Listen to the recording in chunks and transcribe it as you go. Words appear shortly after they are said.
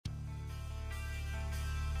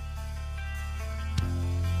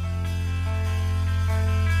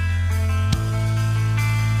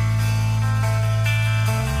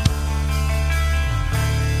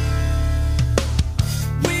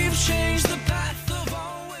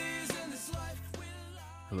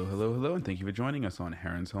Hello, and thank you for joining us on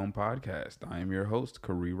Heron's Home Podcast. I am your host,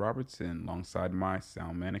 Corey Robertson, alongside my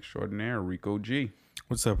sound man extraordinaire, Rico G.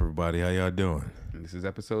 What's up, everybody? How y'all doing? And this is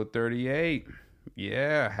episode 38.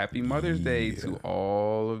 Yeah, happy Mother's Day to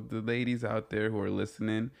all of the ladies out there who are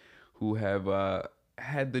listening, who have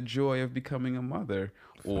had the joy of becoming a mother,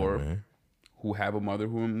 or who have a mother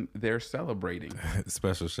whom they're celebrating.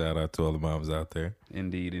 Special shout out to all the moms out there.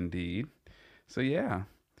 Indeed. So yeah.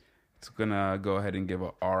 It's gonna go ahead and give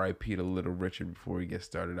a RIP to Little Richard before we get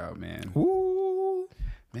started out, man. Woo!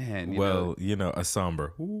 Man, a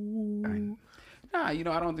somber. I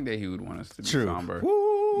don't think that he would want us to be True. somber.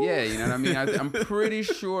 Woo! Yeah, you know what I mean? I'm pretty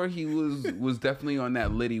sure he was definitely on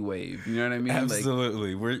that Liddy wave. You know what I mean?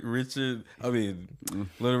 Absolutely. Little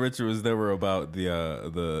Richard was never about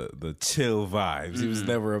the chill vibes. He was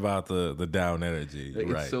never about the down energy. Like,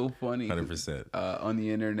 right. It's so funny. 100%. On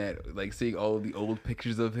the internet, like seeing all the old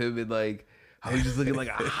pictures of him and like how he's just looking like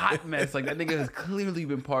a hot mess. Like that nigga has clearly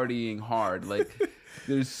been partying hard. Like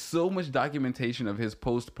there's so much documentation of his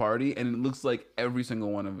post party, and it looks like every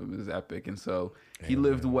single one of them is epic. And so he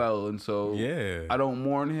lived well, and so I don't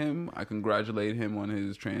mourn him. I congratulate him on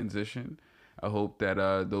his transition. I hope that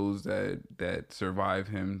those that survive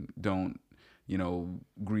him don't,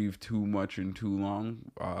 grieve too much and too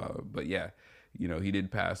long. But yeah, he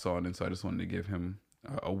did pass on, and so I just wanted to give him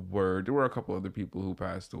a word. There were a couple other people who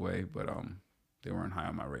passed away, but they weren't high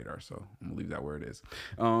on my radar, so I'm gonna leave that where it is.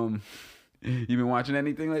 You been watching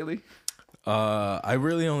anything lately? I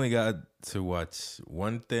really only got to watch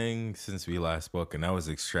one thing since we last spoke, and that was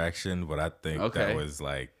Extraction. But I think that was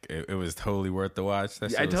like it was totally worth the watch.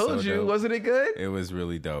 That I told you, wasn't it good? It was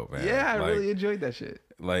really dope, man. Yeah, I really enjoyed that shit.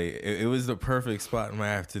 Like it was the perfect spot in my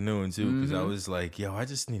afternoon too, because I was like, yo, I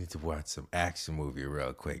just needed to watch some action movie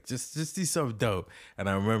real quick, just see something dope. And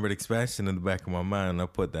I remembered Expansion in the back of my mind, and I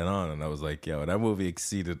put that on, and I was like, yo, that movie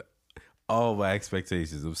exceeded all my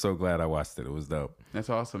expectations. I'm so glad I watched it. It was dope. That's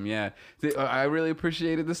awesome. Yeah, I really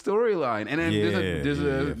appreciated the storyline, and then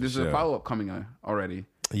there's a follow up coming on already.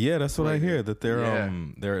 Yeah, that's what I hear. That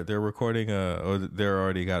they're recording or they're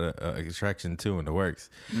already got a Extraction 2 in the works.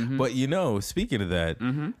 But speaking of that,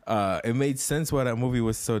 it made sense why that movie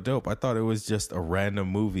was so dope. I thought it was just a random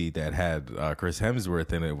movie that had Chris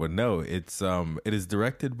Hemsworth in it, but no, it is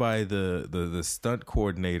directed by the stunt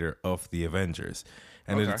coordinator of the Avengers.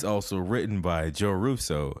 And it's also written by Joe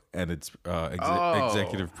Russo, and it's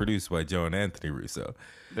executive produced by Joe and Anthony Russo.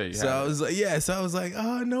 I was like,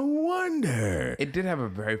 oh, no wonder. It did have a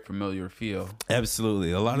very familiar feel.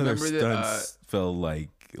 Absolutely. A lot of their stunts felt like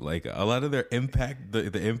a lot of their impact,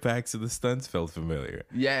 the impacts of the stunts felt familiar.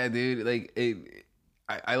 Yeah, dude. Like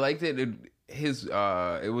I liked it.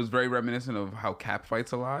 It was very reminiscent of how Cap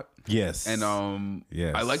fights a lot. Yes. And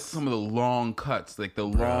I liked some of the long cuts, like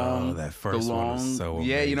that first one was so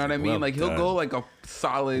amazing. Yeah, you know what I mean? Well like he'll go like a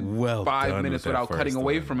solid 5 minutes without cutting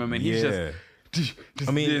away from him, and he's just they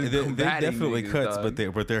definitely cuts, but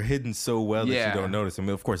they're hidden so well that you don't notice. I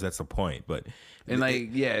mean, of course that's the point, but it's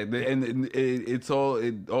all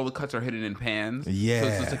the cuts are hidden in pans. Yeah, so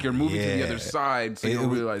it's like you're moving to the other side, so you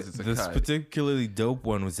don't realize it's a cut. This particularly dope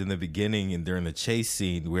one was in the beginning and during the chase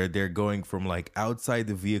scene where they're going from like outside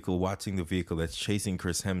the vehicle, watching the vehicle that's chasing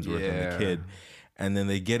Chris Hemsworth and the kid, and then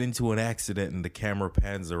they get into an accident and the camera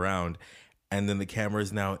pans around. And then the camera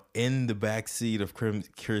is now in the back seat of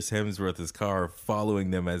Chris Hemsworth's car,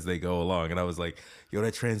 following them as they go along. And I was like, yo,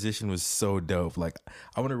 that transition was so dope. Like,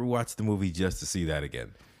 I want to rewatch the movie just to see that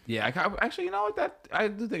again. Yeah, actually, you know what? I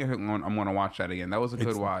do think I'm going to watch that again. That was a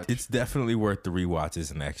good watch. It's definitely worth the rewatch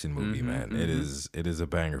as an action movie, man. It is a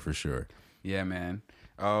banger for sure. Yeah, man.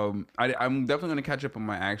 I'm definitely going to catch up on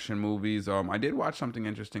my action movies. I did watch something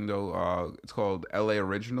interesting though. It's called LA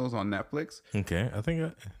Originals on Netflix. Okay, I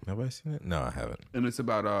think have I seen it? No, I haven't. And it's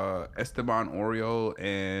about Esteban Oriol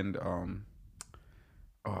and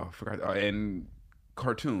and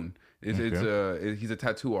Cartoon. He's a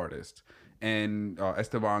tattoo artist, and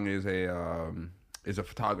Esteban is a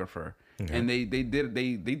photographer. Okay. And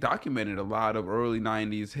they documented a lot of early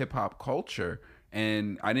 '90s hip hop culture,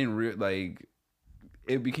 and I didn't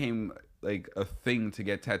it became like a thing to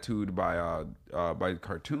get tattooed by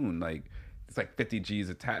Cartoon. Like it's like 50 G's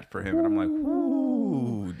attached for him, and I'm like,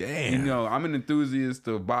 ooh, damn. I'm an enthusiast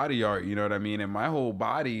of body art. You know what I mean? And my whole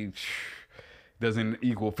body doesn't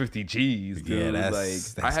equal 50 G's. Dude. Yeah,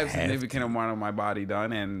 that's I have significant amount of my body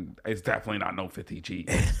done, and it's definitely not no 50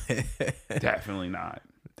 G's. Definitely not.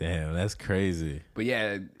 Damn, that's crazy. But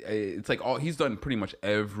yeah, it's like he's done pretty much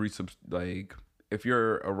every if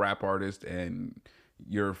you're a rap artist and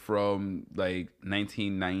you're from like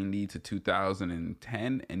 1990 to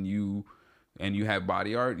 2010 and you and you have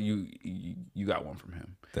body art, you got one from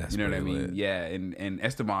him. That's, you know what I mean? lit. Yeah, and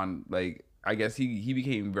Esteban, like, I guess he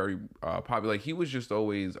became very popular. Like, he was just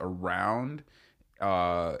always around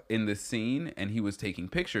in the scene, and he was taking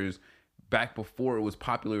pictures back before it was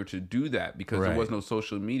popular to do that, because there was no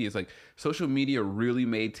social media. It's like social media really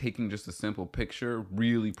made taking just a simple picture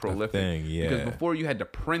really prolific. Because before you had to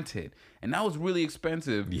print it, and that was really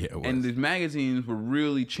expensive. Yeah, it was. And the magazines were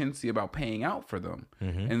really chintzy about paying out for them.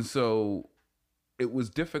 And so it was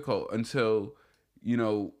difficult until, you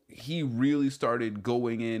know, he really started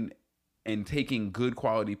going in and taking good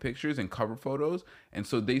quality pictures and cover photos. And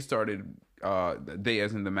so they started, they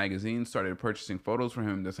as in the magazine, started purchasing photos for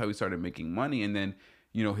him. That's how he started making money. And then,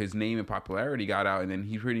 you know, his name and popularity got out, and then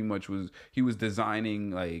he pretty much was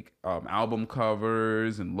designing like album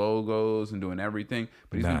covers and logos and doing everything.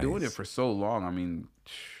 But he's been doing it for so long. I mean,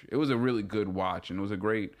 it was a really good watch, and it was a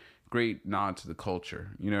great nod to the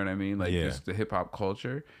culture. You know what I mean? Like, just the hip hop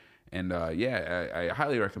culture. And I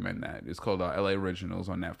highly recommend that. It's called LA Originals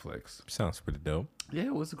on Netflix. Sounds pretty dope. Yeah,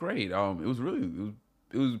 it was great.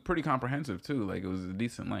 It was pretty comprehensive too. Like, it was a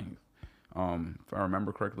decent length. If I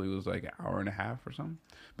remember correctly, it was like an hour and a half or something.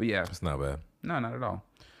 But yeah, it's not bad. No, not at all.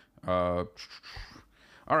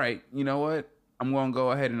 All right, you know what? I'm gonna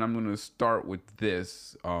go ahead and I'm gonna start with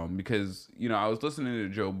this because, you know, I was listening to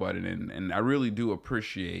Joe Budden, and I really do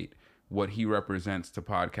appreciate what he represents to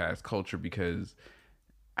podcast culture, because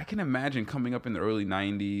I can imagine coming up in the early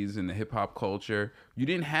 90s in the hip hop culture, you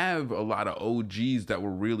didn't have a lot of OGs that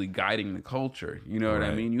were really guiding the culture. You know what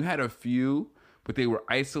I mean? You had a few, but they were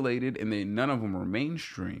isolated, and none of them were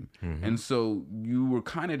mainstream. And so you were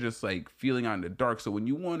kind of just like feeling out in the dark. So when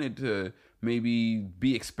you wanted to maybe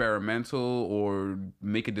be experimental or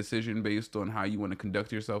make a decision based on how you want to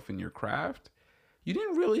conduct yourself in your craft, you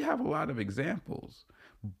didn't really have a lot of examples.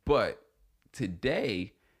 But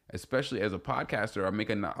today, especially as a podcaster, I make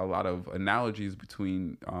a lot of analogies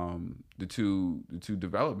between the two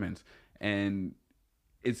developments, and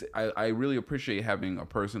I really appreciate having a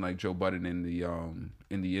person like Joe Budden in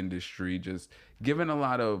the industry, just giving a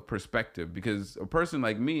lot of perspective. Because a person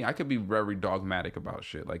like me, I could be very dogmatic about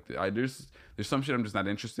shit. Like, there's some shit I'm just not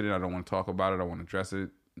interested in. I don't want to talk about it. I don't want to address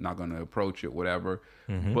it. Not going to approach it. Whatever.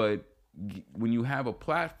 But when you have a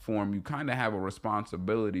platform, you kind of have a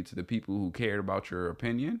responsibility to the people who cared about your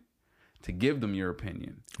opinion to give them your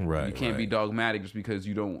opinion. Right. You can't be dogmatic just because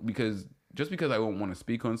you don't, just because I won't want to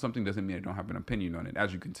speak on something doesn't mean I don't have an opinion on it.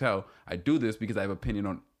 As you can tell, I do this because I have opinion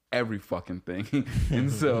on every fucking thing.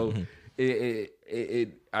 And so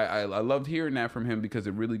I loved hearing that from him, because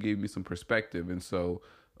it really gave me some perspective. And so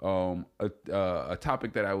a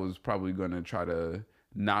topic that I was probably going to try to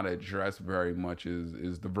not address very much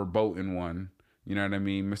is the verboten one. You know what I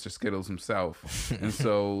mean? Mr. Skittles himself. And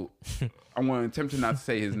so I want to attempt to not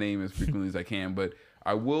say his name as frequently as I can, but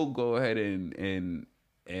I will go ahead and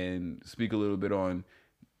speak a little bit on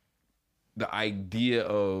the idea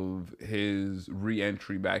of his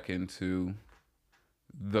re-entry back into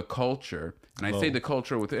the culture. And I say the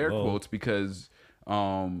culture with air quotes because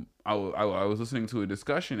I was listening to a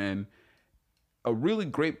discussion, and a really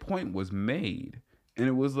great point was made. And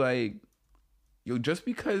it was like, yo, just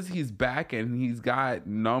because he's back and he's got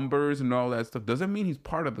numbers and all that stuff doesn't mean he's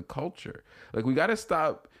part of the culture. Like, we got to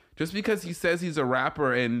stop. Just because he says he's a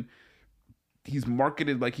rapper and he's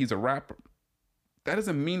marketed like he's a rapper, that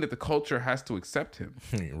doesn't mean that the culture has to accept him.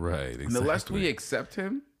 Right, exactly. And the less we accept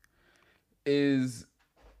him is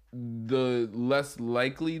the less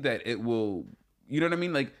likely that it will, you know what I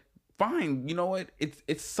mean? Like, fine, you know what?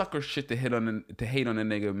 It's sucker shit to hate on a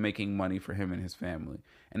nigga making money for him and his family.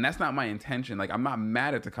 And that's not my intention. Like, I'm not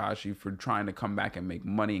mad at Tekashi for trying to come back and make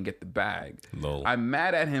money and get the bag. Lol. I'm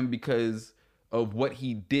mad at him because of what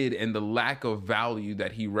he did and the lack of value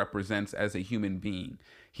that he represents as a human being.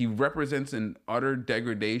 He represents an utter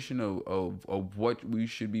degradation of what we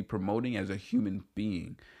should be promoting as a human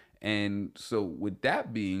being. And so with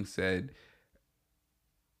that being said,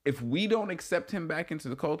 if we don't accept him back into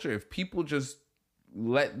the culture, if people just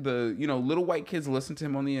let the, you know, little white kids listen to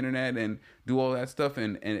him on the internet and do all that stuff,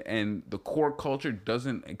 and the core culture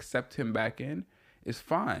doesn't accept him back in, it's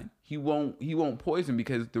fine. He won't poison,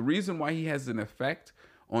 because the reason why he has an effect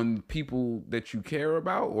on people that you care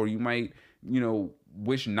about, or you might, you know,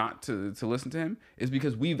 wish not to listen to him, is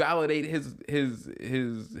because we validate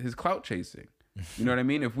his clout chasing. You know what I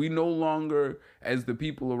mean? If we no longer, as the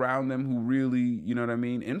people around them who really, you know what I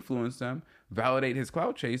mean, influence them, validate his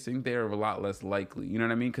clout chasing, they're a lot less likely. You know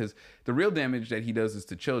what I mean? Because the real damage that he does is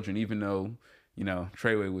to children, even though, You know,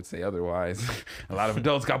 Treyway would say otherwise. A lot of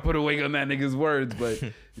adults got put away on that nigga's words, but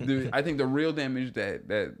I think the real damage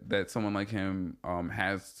that someone like him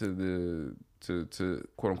has to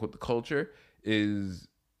quote unquote the culture is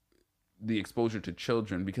the exposure to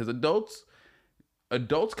children, because adults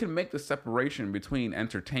can make the separation between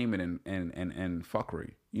entertainment and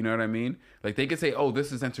fuckery. You know what I mean? Like, they could say, "Oh,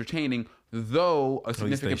 this is entertaining," though a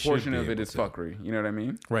significant portion of it is fuckery. You know what I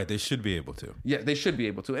mean? Right. They should be able to. Yeah, they should be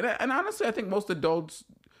able to. And honestly, I think most adults,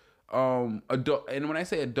 and when I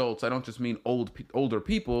say adults, I don't just mean older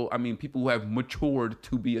people. I mean people who have matured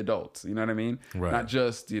to be adults. You know what I mean? Right. Not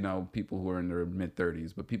just, you know, people who are in their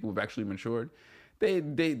mid-30s, but people who've actually matured. They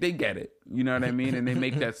get it. You know what I mean? And they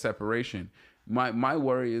make that separation. My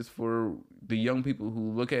worry is for the young people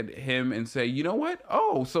who look at him and say, you know what?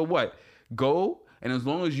 Oh, so what? Go, and as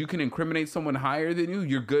long as you can incriminate someone higher than you,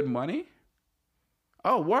 you're good money?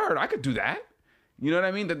 Oh, word, I could do that. You know what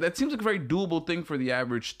I mean? That seems like a very doable thing for the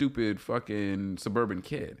average stupid fucking suburban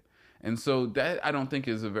kid. And so that, I don't think,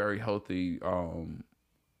 is a very healthy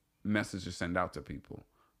message to send out to people.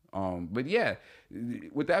 But yeah,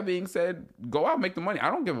 with that being said, go out, make the money. I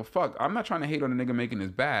don't give a fuck. I'm not trying to hate on a nigga making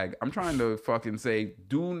his bag. I'm trying to fucking say,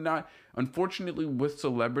 do not. Unfortunately, with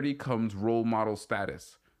celebrity comes role model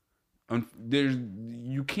status.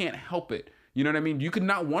 You can't help it. You know what I mean? You could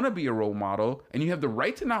not want to be a role model, and you have the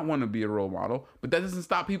right to not want to be a role model, but that doesn't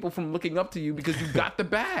stop people from looking up to you because you got the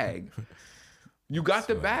bag. You got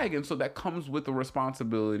the bag, and so that comes with the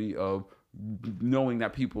responsibility of knowing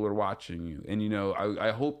that people are watching you. And, you know,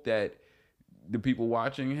 I hope that the people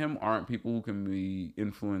watching him aren't people who can be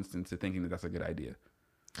influenced into thinking that that's a good idea.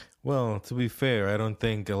 Well, to be fair, I don't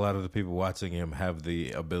think a lot of the people watching him have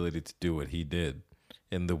the ability to do what he did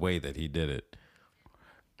in the way that he did it.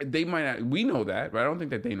 They might not. We know that, but I don't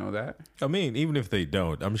think that they know that. I mean, even if they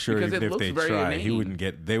don't, I'm sure because even if they try, inane.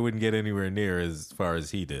 they wouldn't get anywhere near as far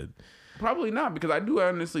as he did. Probably not, because I do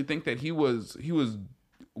honestly think that he was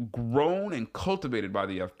grown and cultivated by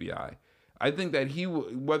the FBI. I think that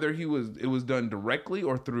whether it was done directly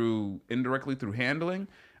or indirectly through handling,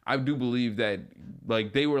 I do believe that,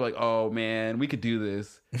 like, they were like, oh man, we could do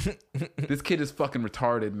this. This kid is fucking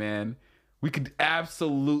retarded, man. We could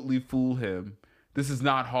absolutely fool him. This is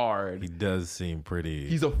not hard. He does seem pretty.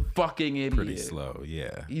 He's a fucking idiot. Pretty slow,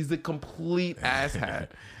 yeah. He's a complete asshat,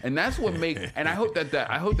 and that's what And I hope that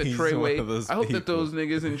Treyway. I hope that those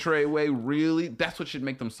niggas in Treyway really. That's what should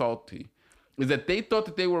make them salty, is that they thought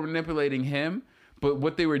that they were manipulating him, but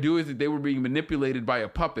what they were doing is that they were being manipulated by a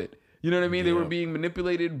puppet. You know what I mean? Yep. They were being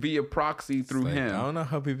manipulated via proxy through him. I don't know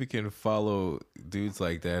how people can follow dudes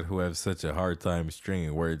like that who have such a hard time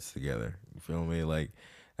stringing words together. You feel me? Like.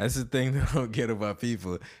 That's the thing that I don't get about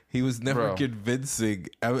people. He was never convincing.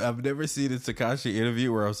 I've never seen a Tekashi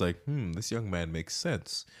interview where I was like, this young man makes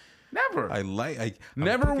sense. Never. I'm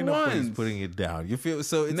never once. He's putting it down. You feel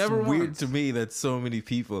so it's never weird once. To me that so many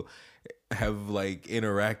people have like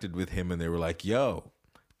interacted with him and they were like, yo,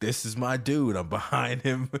 this is my dude. I'm behind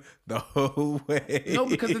him the whole way. No,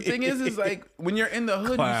 because the thing is like when you're in the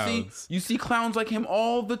hood, you see clowns like him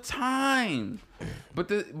all the time. But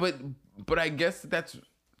I guess that's.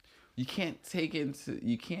 You can't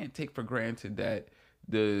take for granted that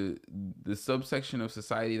the subsection of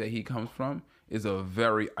society that he comes from is a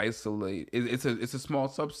very isolated. It's a small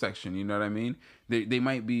subsection. You know what I mean? They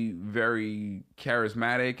might be very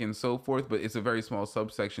charismatic and so forth, but it's a very small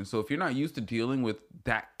subsection. So if you're not used to dealing with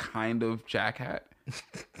that kind of jackhat,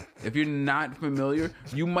 if you're not familiar,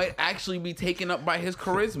 you might actually be taken up by his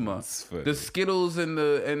charisma, the skittles and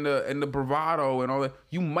the bravado and all that.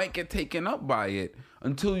 You might get taken up by it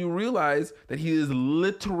until you realize that he is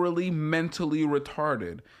literally mentally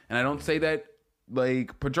retarded. And I don't say that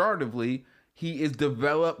like pejoratively. He is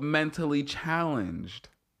developmentally challenged.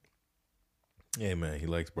 Yeah, man, he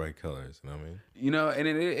likes bright colors. You know what I mean? You know, and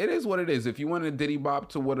it is what it is. If you want to diddy bop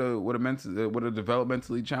to what a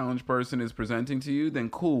developmentally challenged person is presenting to you, then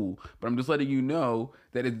cool. But I'm just letting you know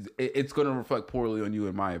that it's going to reflect poorly on you,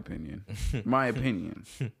 in my opinion. My opinion.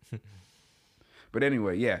 But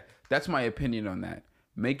anyway, yeah, that's my opinion on that.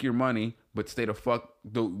 Make your money, but stay the fuck.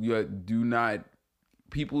 Do not.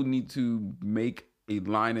 People need to make a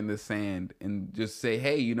line in the sand and just say,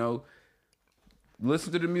 hey, you know,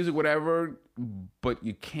 listen to the music, whatever, but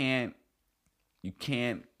you can't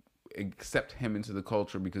accept him into the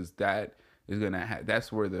culture, because that is gonna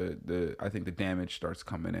that's where the I think the damage starts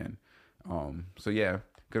coming in. So yeah,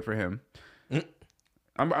 good for him.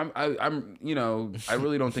 I'm you know, I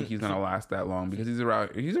really don't think he's gonna last that long, because he's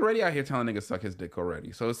already out here telling niggas suck his dick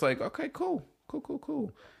already. So it's like, okay, cool.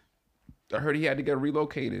 I heard he had to get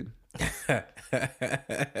relocated.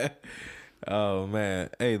 Oh man,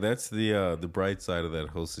 hey, that's the bright side of that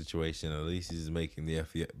whole situation. At least he's making the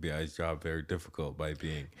FBI's job very difficult by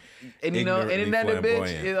being and you know, and in that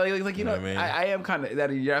bitch, you know, what I mean? I am kind of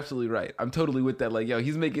that. You're absolutely right. I'm totally with that. Like, yo,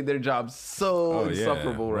 he's making their job so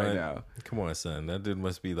insufferable right now. Come on, son. That dude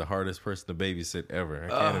must be the hardest person to babysit ever. I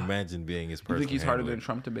can't imagine being his person. You think he's harder than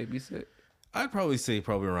Trump to babysit? I'd probably say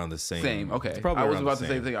around the same. Same, okay. I was about to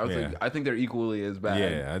say the thing. I think they're equally as bad.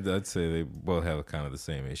 Yeah, I'd say they both have kind of the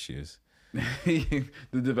same issues. The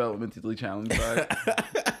developmentally challenged side.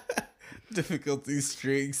 Difficulty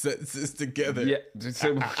string sentences together. Yeah,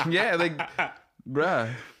 yeah, like, bruh.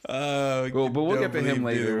 Well, but we'll get to him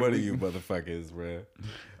later. What are you motherfuckers, bruh?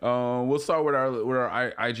 We'll start with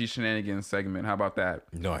our IG shenanigans segment. How about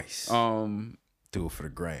that? Nice. Do it for the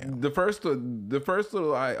gram. The first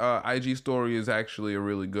little IG story is actually a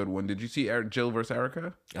really good one. Did you see Jill versus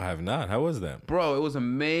Erica? I have not. How was that? Bro, it was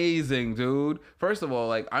amazing, dude. First of all,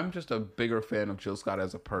 like, I'm just a bigger fan of Jill Scott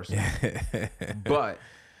as a person. But,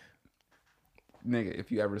 nigga,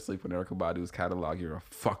 if you ever sleep on Erykah Badu's catalog, you're a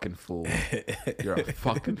fucking fool. You're a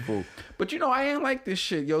fucking fool. But, you know, I ain't like this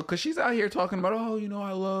shit, yo, because she's out here talking about, oh, you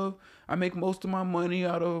know, I make most of my money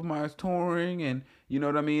out of my touring, and you know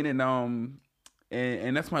what I mean?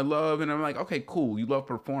 And that's my love. And I'm like, okay, cool. You love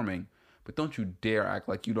performing. But don't you dare act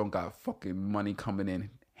like you don't got fucking money coming in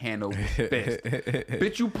hand over fist.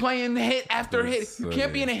 Bitch, you playing hit after hit. You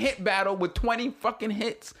can't be in a hit battle with 20 fucking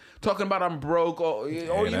hits talking about I'm broke. Or you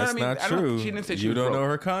know what I mean? That's not true. She didn't say she you was don't broke. know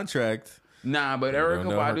her contract. Nah, but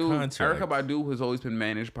Erykah Badu has always been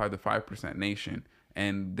managed by the 5% Nation.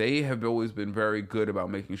 And they have always been very good about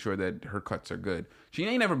making sure that her cuts are good. She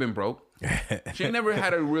ain't never been broke. She ain't never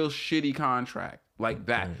had a real shitty contract like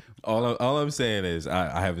that. All I'm saying is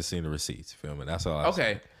I haven't seen the receipts. Feel me? That's all.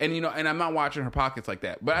 Okay, and you know, and I'm not watching her pockets like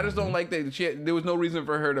that. But I just don't like that. There was no reason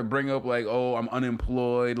for her to bring up like, oh, I'm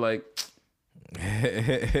unemployed, like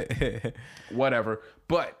whatever.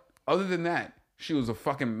 But other than that, she was a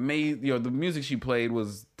fucking amazing. You know, the music she played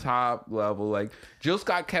was top level. Like, Jill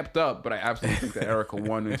Scott kept up, but I absolutely think that Erykah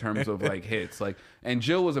won in terms of like hits. Like, and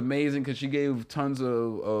Jill was amazing because she gave tons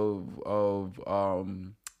of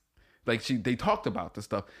like they talked about the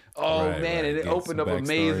stuff. Oh man, and it opened up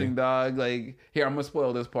amazing, dog. Like, here, I'm gonna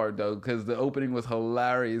spoil this part though because the opening was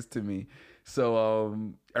hilarious to me.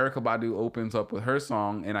 So Erykah Badu opens up with her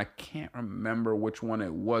song, and I can't remember which one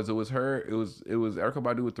it was. It was her. It was Erykah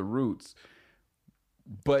Badu with The Roots.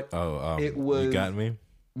 But it was You Got Me.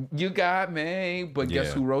 You Got Me. But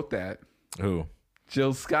guess who wrote that? Who?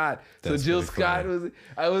 Jill Scott. So Jill Scott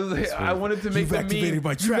I wanted to make the meme. You activated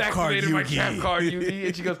my trap card, Yugi.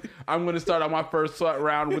 And she goes, I'm going to start on my first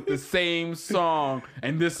round with the same song.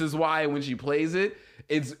 And this is why when she plays it,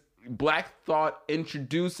 it's Black Thought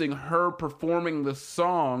introducing her performing the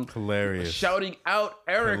song. Hilarious. Shouting out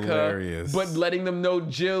Erykah. Hilarious. But letting them know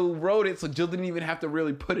Jill wrote it. So Jill didn't even have to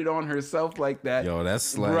really put it on herself like that. Yo,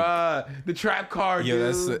 that's like... Bruh, the trap card, dude.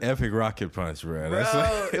 That's an epic rocket punch, bro.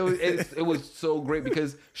 It was so great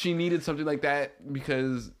because she needed something like that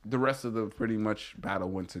because the rest of the pretty much battle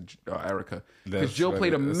went to Erykah. Because Jill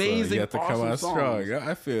played amazing, you have to awesome come out songs. Strong.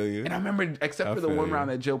 I feel you. And I remember, except for the one round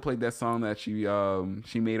that Jill played that song that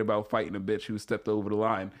she made about fighting a bitch who stepped over the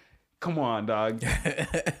line. Come on, dog.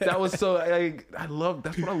 That was so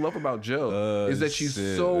that's what I love about Jill is that she's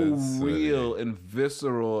so real and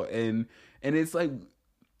visceral and it's like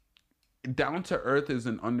down to earth is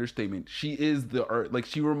an understatement. She is the earth. Like,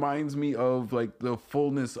 she reminds me of like the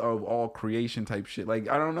fullness of all creation type shit. Like,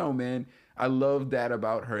 I don't know, man. I love that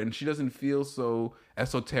about her, and she doesn't feel so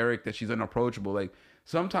esoteric that she's unapproachable. Like,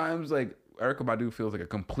 sometimes like Erykah Badu feels like a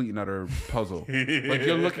complete and utter puzzle. Like,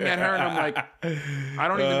 you're looking at her and I'm like, I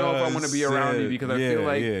don't even know if I want to be around you because I feel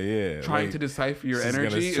like trying to decipher your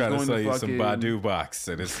energy is going to sell you some Badu box,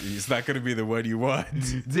 and it's not going to be the one you want.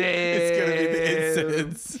 Damn. It's going to be the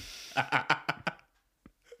incense.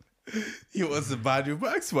 You want some Badu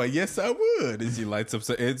box? Why, yes, I would. And she lights up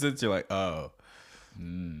some incense. You're like, oh.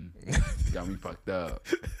 Got me fucked up.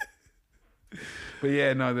 But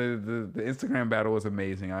yeah, no, the Instagram battle was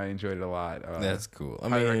amazing. I enjoyed it a lot. That's cool.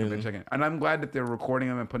 I recommend checking. And I'm glad that they're recording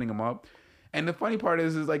them and putting them up. And the funny part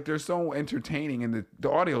is like they're so entertaining, and the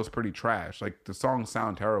audio is pretty trash. Like, the songs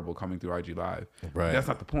sound terrible coming through IG Live. Right. That's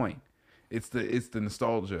not the point. It's the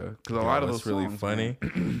nostalgia, because a lot of those really songs, funny.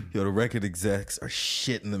 Yo, the record execs are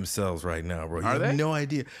shitting themselves right now, bro. You have no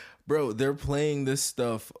idea, bro. They're playing this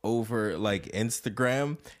stuff over like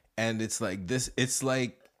Instagram, and it's like this. It's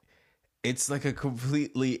like a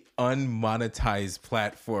completely unmonetized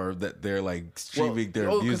platform that they're like streaming their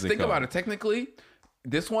music. Think about it. Technically,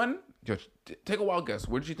 this one Just take a wild guess.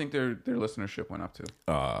 What did you think their listenership went up to?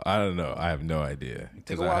 I don't know. I have no idea.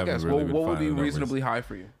 Take a wild guess. What would be reasonably high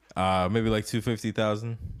for you? Maybe like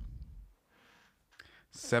 250,000.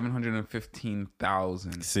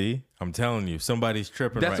 715,000. See, I'm telling you, somebody's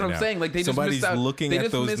tripping. That's right what I'm now. saying. Like somebody's just missed out. Looking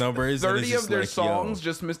at those numbers. 30 of their like, songs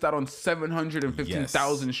just missed out on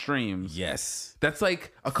 715,000 streams. Yes, that's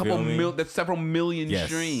like a couple mil. That's several million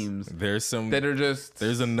streams. There's some that are just.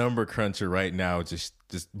 There's a number cruncher right now, just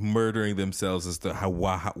murdering themselves as to how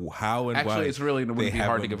and actually, why it's really they be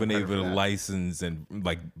hard to haven't give been able to license and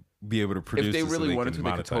like be able to produce. If they really so wanted to,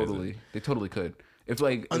 they totally could. If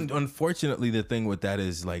like unfortunately the thing with that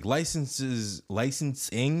is like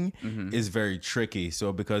licensing is very tricky.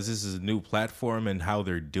 So because this is a new platform and how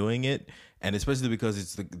they're doing it, and especially because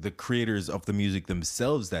it's the creators of the music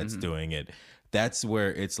themselves that's doing it, that's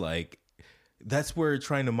where it's like that's where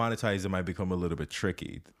trying to monetize it might become a little bit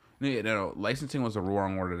tricky. No, licensing was the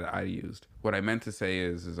wrong word that I used. What I meant to say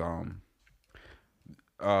is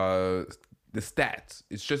the stats.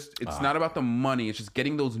 It's not about the money. It's just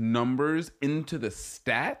getting those numbers into the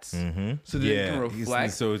stats so that it can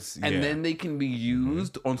reflect. And then they can be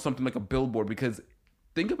used on something like a billboard. Because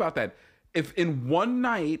think about that. If in one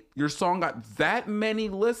night your song got that many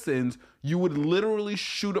listens, you would literally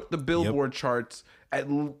shoot up the billboard charts at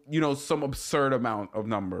some absurd amount of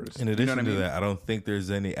numbers. In addition to that, I don't think there's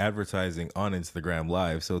any advertising on Instagram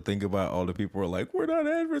Live. So think about all the people who are like, we're not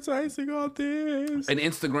advertising on this. And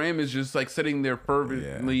Instagram is just like sitting there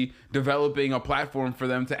fervently developing a platform for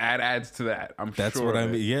them to add ads to that. That's what I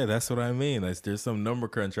mean. Yeah, that's what I mean. Like, there's some number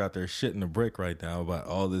crunch out there shitting a brick right now about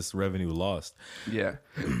all this revenue lost. Yeah.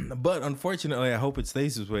 But unfortunately, I hope it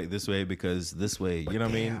stays this way because this way, you know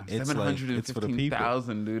what I mean? It's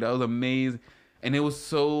 715,000, dude. That was amazing. And it was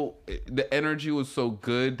the energy was so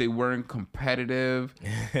good. They weren't competitive.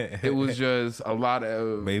 It was just a lot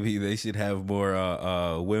of. Maybe they should have more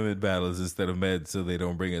women battles instead of men, so they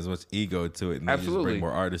don't bring as much ego to it, and they just bring more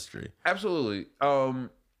artistry. Absolutely.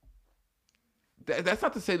 That's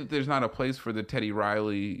not to say that there's not a place for the Teddy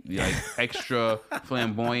Riley like extra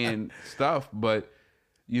flamboyant stuff, but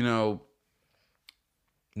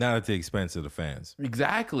not at the expense of the fans.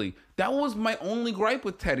 Exactly. That was my only gripe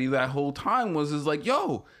with Teddy that whole time was like,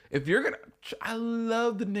 yo, if you're going to... I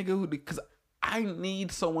love the nigga who... Because I need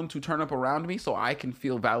someone to turn up around me so I can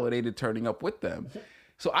feel validated turning up with them.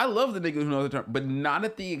 So I love the nigga who knows the turn, but not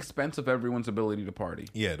at the expense of everyone's ability to party.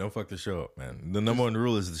 Yeah, don't fuck the show up, man. The number one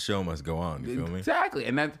rule is the show must go on. You feel me? Exactly,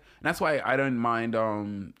 and that's why I didn't mind,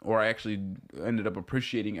 or I actually ended up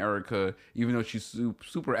appreciating Erica, even though she's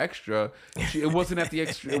super extra. It wasn't at the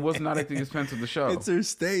extra. It was not at the expense of the show. It's her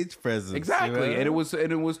stage presence, exactly, and it was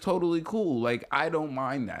totally cool. Like I don't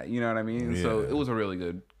mind that. You know what I mean? Yeah. So it was a really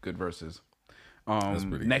good versus.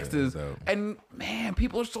 Next good, is so. And man,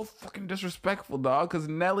 people are so fucking disrespectful, dog. Because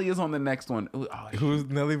Nelly is on the next one. Who's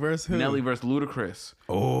Nelly versus who? Nelly versus Ludacris.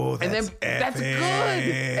 Oh, that's that's good.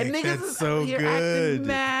 And niggas that's so here good. Acting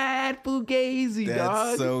mad fugazi, that's dog.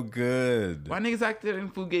 That's so good. Why niggas acting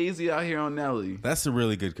fugazi out here on Nelly? That's a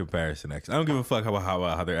really good comparison. Actually, I don't give a fuck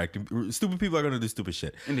how they're acting. Stupid people are gonna do stupid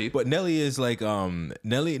shit. Indeed. But Nelly is like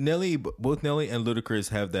Nelly. Both Nelly and Ludacris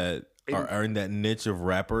have that. Are in that niche of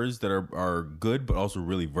rappers that are good but also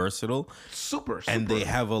really versatile. Super. And they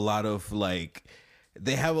have a lot of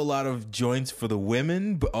joints for the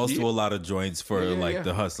women, but also a lot of joints for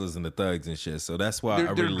the hustlers and the thugs and shit. So that's why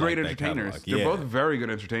they're great like entertainers. They're both very good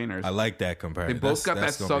entertainers. I like that comparison. They both got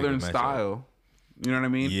that southern style. You know what I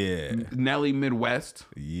mean? Yeah. Nelly Midwest.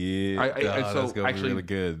 Yeah. That's gonna be really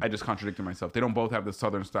good. I just contradicted myself. They don't both have the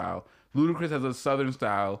southern style. Ludacris has a southern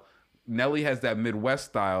style. Nelly has that Midwest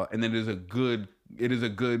style, and then it is a good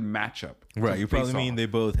matchup. Right, you probably mean they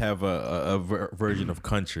both have a version of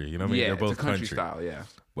country. You know what I mean? Yeah, they're both it's a country style. Yeah,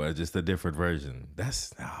 but just a different version.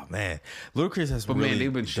 That's man, Ludacris has. But really man,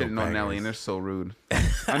 they've been shitting on Nelly, and they're so rude.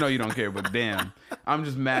 I know you don't care, but damn, I'm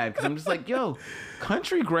just mad because I'm just like, yo,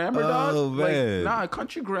 Country Grammar, dog. Oh man, like,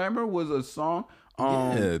 Country Grammar was a song.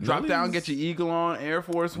 Drop Down, Get Your Eagle On, Air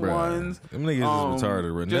Force Ones. Them niggas is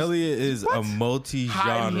retarded, bro. Nelly is a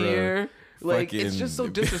multi-genre. Like, it's just so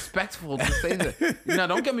disrespectful to say that. Now,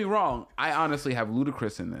 don't get me wrong. I honestly have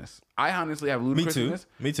Ludacris in this. In this.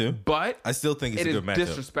 Me too. But I still think it's a good matchup. It is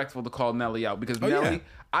disrespectful to call Nelly out because Nelly,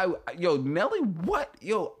 Nelly, what?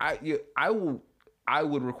 I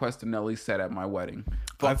would request a Nelly set at my wedding.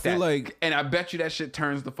 I feel like, and I bet you that shit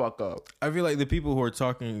turns the fuck up. I feel like the people who are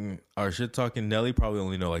shit talking Nelly probably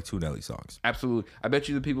only know like 2 Nelly songs. Absolutely. I bet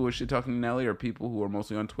you the people who are shit talking Nelly are people who are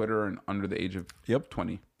mostly on Twitter and under the age of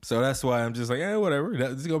 20. So that's why I'm just like, whatever.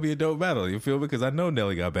 This is gonna be a dope battle. You feel me? Because I know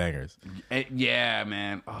Nelly got bangers. Yeah,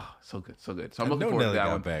 man. Oh, so good, so good. So I'm looking forward to that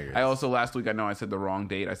one. Bangers. I also last week I know I said the wrong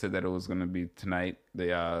date. I said that it was gonna be tonight.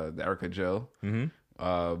 The Erica Jill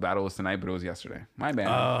battle was tonight, but it was yesterday. My bad.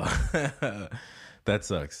 Oh, that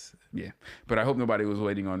sucks. Yeah, but I hope nobody was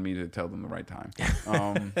waiting on me to tell them the right time.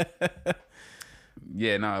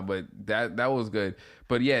 Yeah, no, but that was good.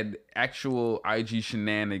 But yeah, actual IG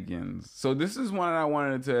shenanigans. So this is one I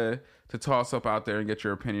wanted to toss up out there and get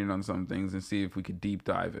your opinion on some things and see if we could deep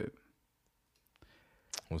dive it.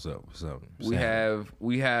 What's up? We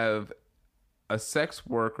have a sex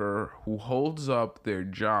worker who holds up their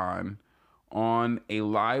John on a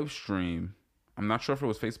live stream. I'm not sure if it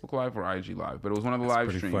was Facebook Live or IG Live, but it was one of the live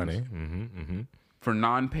streams. Funny. For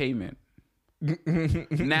non-payment.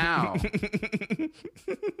 Now,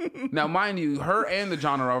 mind you, her and the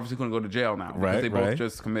John are obviously going to go to jail now because they both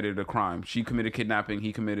just committed a crime. She committed kidnapping.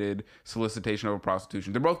 He committed solicitation of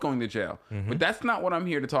prostitution. They're both going to jail. But that's not what I'm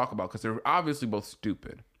here to talk about because they're obviously both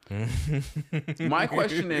stupid. My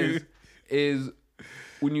question is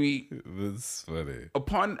when you that's funny.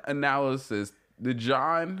 Upon analysis, the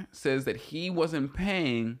John says that he wasn't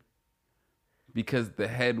paying because the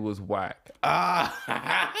head was whack.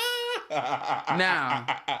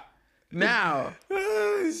 Now,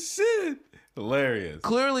 oh, shit, hilarious.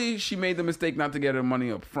 Clearly, she made the mistake not to get her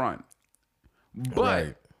money up front.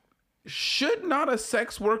 But should not a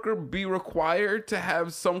sex worker be required to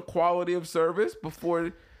have some quality of service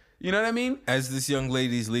before? You know what I mean? As this young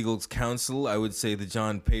lady's legal counsel, I would say that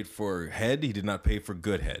John paid for head. He did not pay for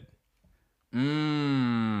good head.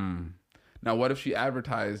 Now, what if she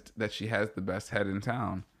advertised that she has the best head in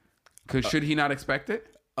town? Because should he not expect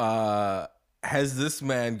it? Has this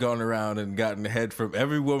man gone around and gotten head from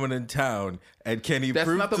every woman in town, and can he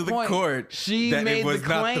prove to the court that it was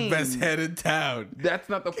not the best head in town? That's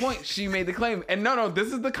not the point. She made the claim. And no,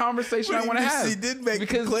 this is the conversation I want to have. She did make the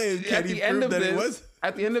claim. Can he prove that it was?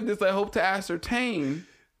 At the end of this, I hope to ascertain,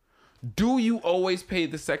 do you always pay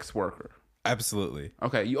the sex worker? Absolutely.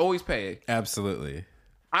 Okay, you always pay. Know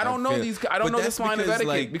I don't know this line of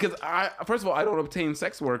etiquette because first of all, I don't obtain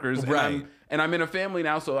sex workers, and I'm in a family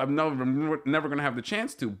now, so I'm never going to have the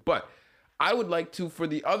chance to. But I would like to for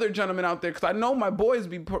the other gentlemen out there because I know my boys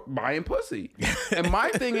be buying pussy, and my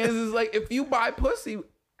thing is like if you buy pussy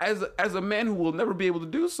as a man who will never be able to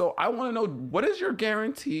do so, I want to know what is your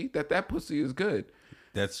guarantee that pussy is good.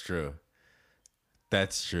 That's true.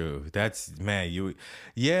 That's man,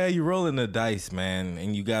 you're rolling the dice, man,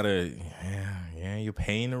 and you gotta, you're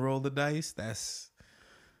paying to roll the dice. That's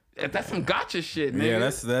some gotcha shit, man. Yeah,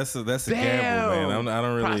 that's a gamble, man. I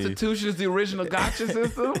don't really. Prostitution is the original gotcha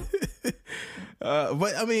system.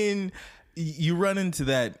 But I mean, you run into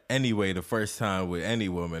that anyway the first time with any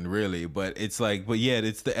woman, really. But it's like,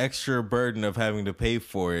 it's the extra burden of having to pay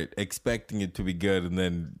for it, expecting it to be good, and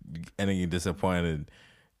then ending disappointed.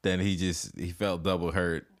 Then he felt double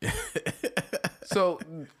hurt. So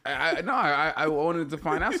I wanted to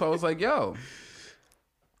find out. So I was like, yo.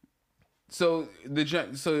 So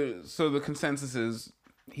the consensus is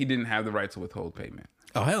he didn't have the right to withhold payment.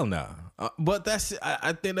 Oh hell no! But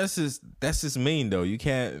I think that's just mean though. You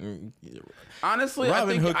can't. Honestly,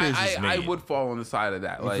 I would fall on the side of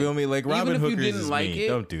that. You feel me? Like Robin Hookers is mean.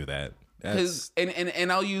 Don't do that.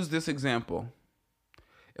 And I'll use this example.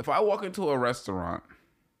 If I walk into a restaurant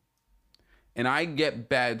and I get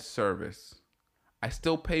bad service, I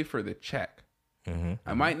still pay for the check. Mm-hmm.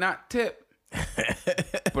 I might not tip,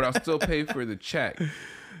 but I'll still pay for the check.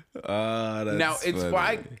 Now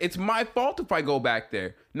it's my fault if I go back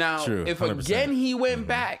there. Now, true, if 100%. Again he went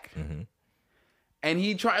back and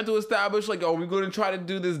he tried to establish like, oh, we're going to try to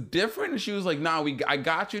do this different, and she was like, nah, I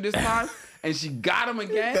got you this time. And she got him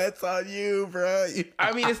again. That's on you, bro.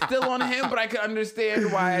 I mean, it's still on him, but I can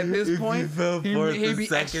understand why at this point he'd be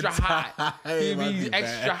extra hot. He'd be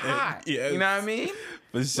extra hot. Yes. You know what I mean?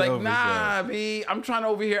 Sure, like, nah, B, I'm trying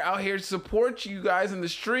to out here support you guys in the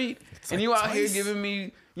street, and you out here giving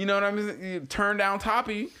me, you know what I mean? Turndown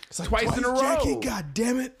Toppy twice in a row. Jackie, God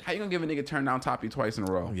damn it! How you gonna give a nigga Turndown Toppy twice in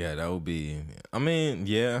a row? Yeah, that would be. I mean,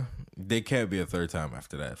 yeah. They can't be a third time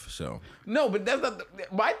after that for sure. No, but that's not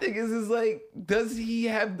my thing is like, does he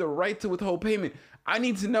have the right to withhold payment? I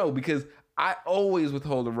need to know because I always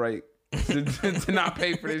withhold the right to not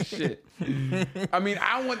pay for this shit. I mean,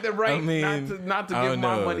 I want the right not to give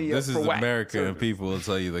my money up. This is America, and people will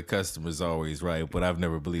tell you the customer's always right, but I've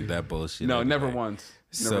never believed that bullshit. No, never once.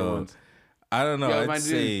 Never once. I don't know.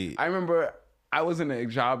 I remember I was in a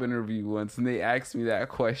job interview once, and they asked me that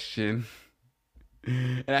question.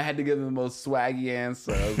 And I had to give them the most swaggy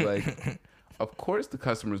answer. I was like, of course the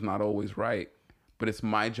customer's not always right, but it's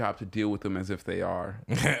my job to deal with them as if they are.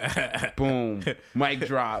 Boom. Mic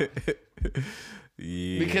drop.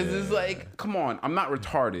 Yeah. Because it's like, come on, I'm not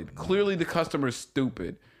retarded. Clearly the customer's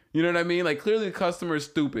stupid. You know what I mean? Like, clearly the customer is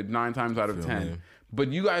stupid 9 times out of 10. Me. But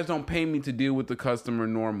you guys don't pay me to deal with the customer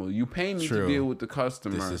normal. You pay me to deal with the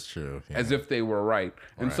customer this is true. Yeah. as if they were right.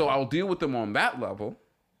 And so I'll deal with them on that level.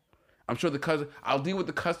 I'm sure I'll deal with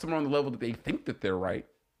the customer on the level that they think that they're right.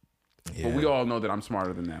 Yeah. But we all know that I'm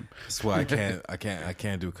smarter than them. That's why I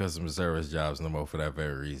can't do customer service jobs no more for that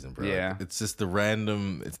very reason, bro. Yeah. It's just the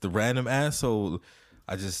random asshole.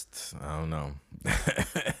 I don't know.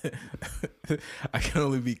 I can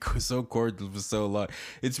only be so cordial for so long.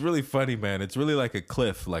 It's really funny, man. It's really like a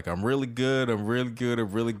cliff. Like, I'm really good. I'm really good.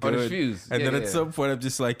 I'm really good. Oh, the fuse. And then at some point, I'm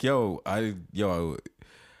just like,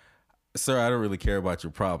 sir, I don't really care about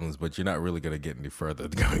your problems, but you're not really going to get any further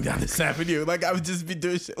going down this avenue. Like, I would just be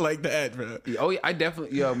doing shit like that, bro. Oh, yeah, I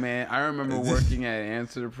definitely, man, I remember working at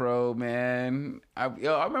Answer Pro, man. I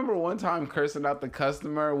remember one time cursing out the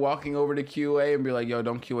customer, walking over to QA and be like,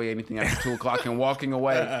 don't QA anything after 2 o'clock and walking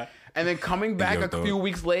away. And then coming back a few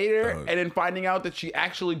weeks later and then finding out that she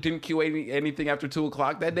actually didn't QA anything after 2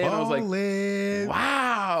 o'clock that day. And I was like,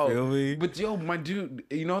 wow. Feel me? But my dude,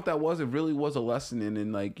 you know what that was? It really was a lesson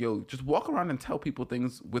in like, just walk around and tell people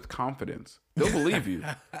things with confidence. They'll believe you.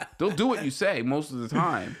 They'll do what you say most of the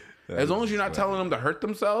time. As long as you're not telling them to hurt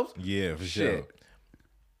themselves. Yeah, for sure.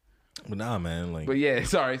 But nah, man. Like, but yeah,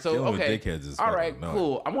 sorry. So okay, all right, no.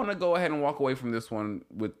 Cool. I want to go ahead and walk away from this one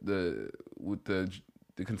with the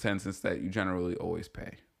consensus that you generally always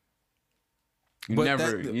pay. You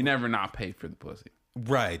never not pay for the pussy.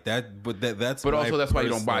 Right. That's. But also that's why you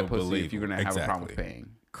don't buy pussy belief. If you're gonna have a problem with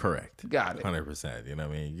paying. Correct. Got it. 100%. You know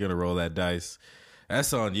what I mean? You're gonna roll that dice.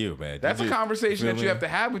 That's on you, man. That's a conversation that you have to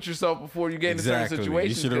have with yourself before you get into certain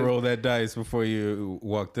situations. You should have rolled that dice before you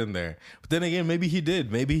walked in there. But then again, maybe he did.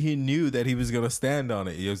 Maybe he knew that he was going to stand on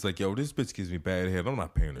it. He was like, this bitch gives me bad head. I'm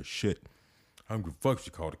not paying her shit. I'm going to fuck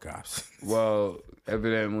you, call the cops. Well,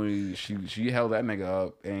 evidently, she held that nigga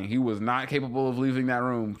up, and he was not capable of leaving that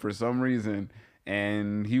room for some reason.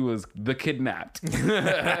 And he was the kidnapped.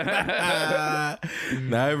 Now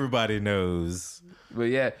everybody knows. But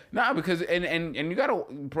yeah, because and you gotta,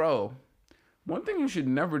 bro. One thing you should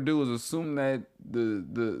never do is assume that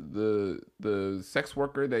the sex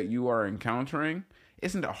worker that you are encountering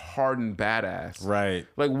isn't a hardened badass. Right.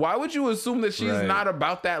 Like, why would you assume that she's not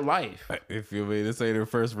about that life? If you mean this ain't her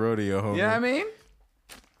first rodeo, homie. You know what I mean?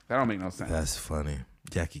 That don't make no sense. That's funny.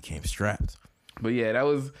 Jackie came strapped. But yeah, that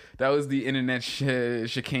was the internet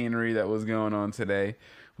chicanery that was going on today.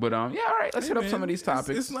 But all right, let's hit up some of these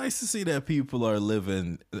topics. It's nice to see that people are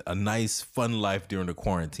living a nice, fun life during the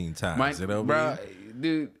quarantine times. You know, bro,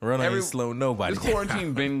 dude, Run ain't slow nobody. This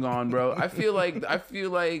quarantine been gone, bro. I feel like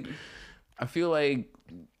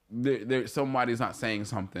there somebody's not saying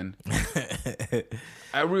something.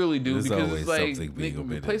 I really do. There's because it's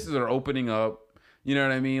like places are opening up. You know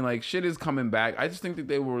what I mean? Like, shit is coming back. I just think that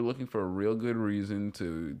they were looking for a real good reason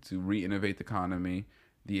to re-innovate the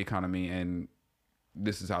economy, and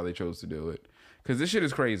this is how they chose to do it. Because this shit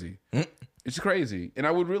is crazy. It's crazy. And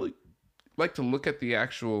I would really like to look at the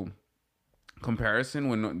actual comparison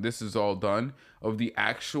when this is all done of the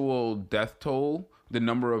actual death toll, the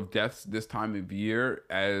number of deaths this time of year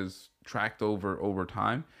as tracked over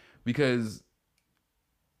time. Because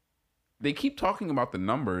they keep talking about the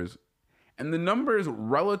numbers, and the numbers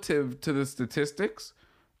relative to the statistics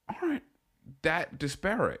aren't that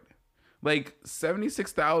disparate. Like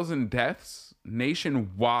 76,000 deaths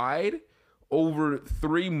nationwide over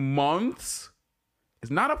 3 months is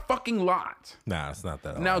not a fucking lot. Nah, it's not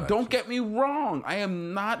that. Now, don't get me wrong. I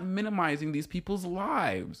am not minimizing these people's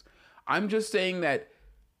lives. I'm just saying that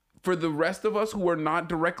for the rest of us who are not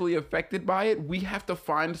directly affected by it, we have to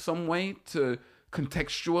find some way to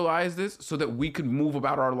contextualize this so that we can move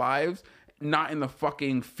about our lives, not in the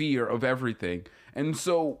fucking fear of everything. And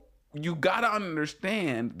so you gotta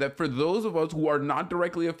understand that for those of us who are not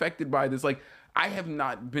directly affected by this, like, I have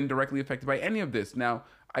not been directly affected by any of this. Now,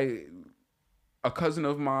 a cousin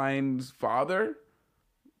of mine's father,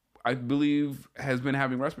 I believe, has been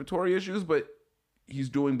having respiratory issues, but he's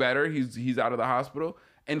doing better. He's out of the hospital.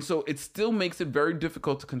 And so it still makes it very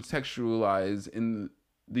difficult to contextualize in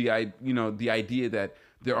the idea that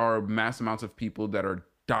there are mass amounts of people that are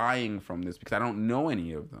dying from this, because I don't know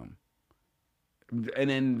any of them. And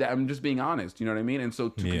then I'm just being honest, you know what I mean? And so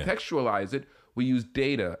to contextualize it, we use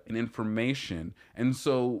data and information. And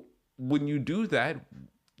so when you do that,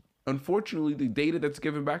 unfortunately, the data that's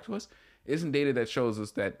given back to us isn't data that shows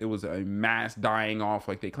us that it was a mass dying off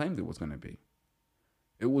like they claimed it was going to be.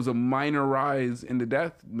 It was a minor rise in the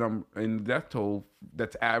death toll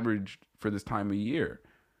that's averaged for this time of year.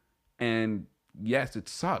 And yes, it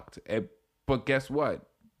sucked. But guess what?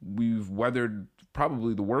 We've weathered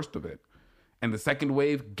probably the worst of it. And the second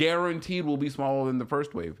wave guaranteed will be smaller than the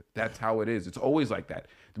first wave. That's how it is. It's always like that.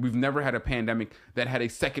 We've never had a pandemic that had a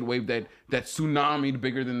second wave that tsunamied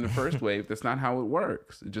bigger than the first wave. That's not how it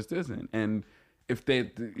works. It just isn't. And if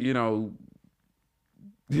they,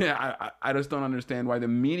 I just don't understand why the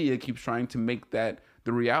media keeps trying to make that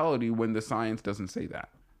the reality when the science doesn't say that.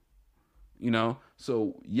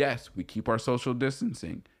 So yes, we keep our social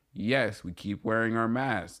distancing. Yes, we keep wearing our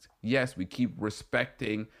masks. Yes, we keep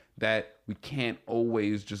respecting that we can't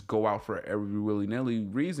always just go out for every willy-nilly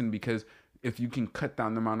reason, because if you can cut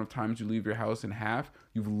down the amount of times you leave your house in half,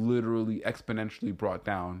 you've literally exponentially brought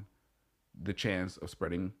down the chance of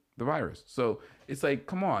spreading the virus. So it's like,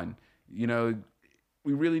 come on,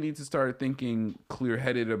 we really need to start thinking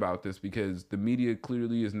clear-headed about this, because the media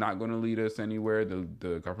clearly is not going to lead us anywhere.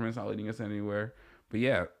 The government's not leading us anywhere. But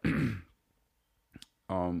yeah,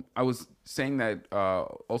 I was saying that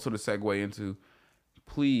also to segue into,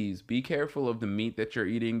 please be careful of the meat that you're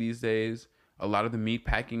eating these days. A lot of the meat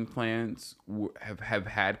packing plants have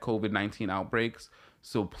had COVID-19 outbreaks.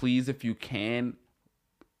 So please, if you can,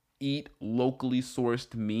 eat locally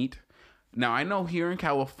sourced meat. Now, I know here in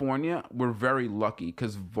California, we're very lucky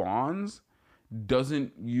because Vaughn's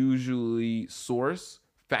doesn't usually source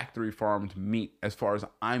factory farmed meat as far as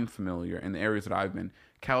I'm familiar in the areas that I've been.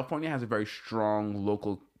 California has a very strong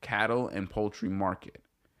local cattle and poultry market.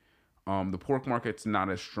 The pork market's not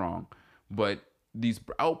as strong, but these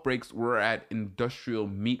outbreaks were at industrial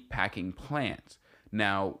meat packing plants.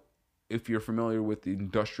 Now, if you're familiar with the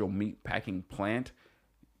industrial meat packing plant,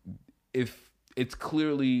 if it's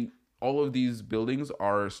clearly all of these buildings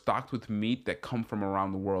are stocked with meat that come from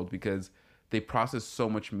around the world, because they process so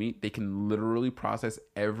much meat. They can literally process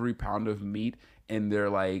every pound of meat in their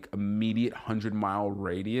immediate 100-mile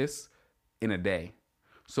radius in a day.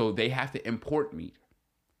 So they have to import meat.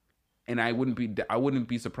 And I wouldn't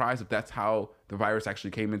be surprised if that's how the virus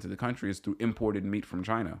actually came into the country, is through imported meat from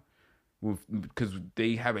China, because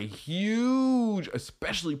they have a huge,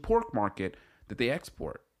 especially pork market that they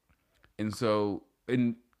export. And so,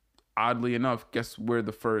 oddly enough, guess where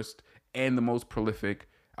the first and the most prolific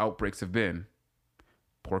outbreaks have been?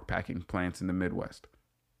 Pork packing plants in the Midwest,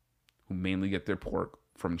 who mainly get their pork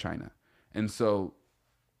from China. And so,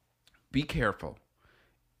 be careful.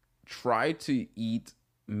 Try to eat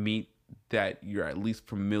meat that you're at least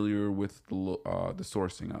familiar with the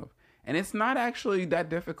sourcing of. And it's not actually that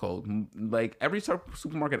difficult. Like, every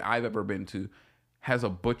supermarket I've ever been to has a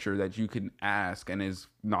butcher that you can ask and is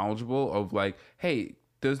knowledgeable of, hey,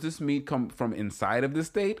 does this meat come from inside of the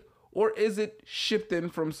state, or is it shipped in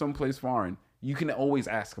from someplace foreign? You can always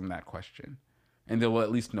ask them that question, and they'll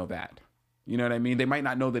at least know that. You know what I mean? They might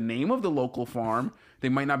not know the name of the local farm. They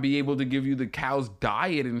might not be able to give you the cow's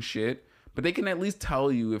diet and shit, but they can at least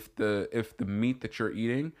tell you if the meat that you're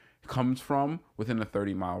eating comes from within a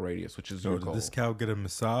 30-mile radius, which is your goal. Did this cow get a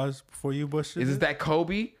massage before you butchered it? Is it that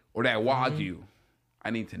Kobe or that Wagyu? I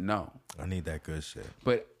need to know. I need that good shit.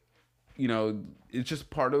 But, it's just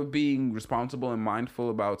part of being responsible and mindful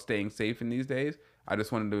about staying safe in these days. I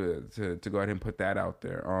just wanted to go ahead and put that out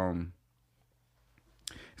there.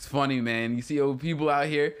 It's funny, man. You see old people out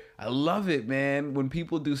here. I love it, man, when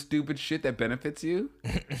people do stupid shit that benefits you.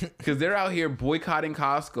 Because they're out here boycotting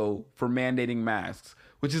Costco for mandating masks.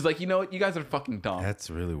 Which is you know what? You guys are fucking dumb. That's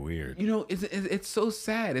really weird. It's so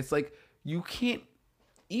sad. It's you can't,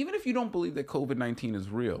 even if you don't believe that COVID-19 is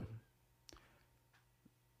real,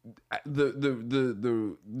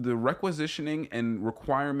 the requisitioning and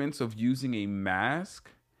requirements of using a mask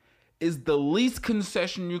is the least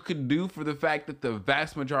concession you could do for the fact that the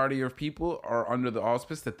vast majority of people are under the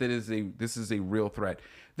auspice that this is a real threat.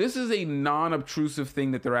 This is a non-obtrusive thing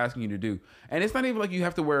that they're asking you to do. And it's not even like you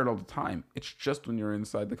have to wear it all the time. It's just when you're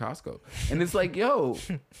inside the Costco. And it's yo,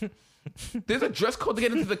 there's a dress code to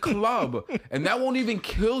get into the club, and that won't even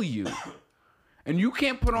kill you. And you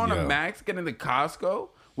can't put on a mask to get into Costco,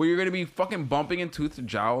 where you're going to be fucking bumping in tooth to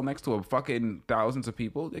jowl next to a fucking thousands of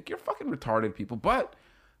people. You're fucking retarded, people. But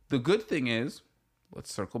the good thing is,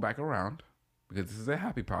 let's circle back around, because this is a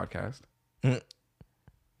happy podcast.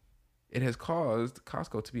 It has caused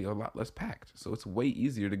Costco to be a lot less packed. So it's way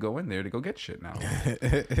easier to go in there to go get shit now.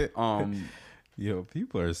 Yo,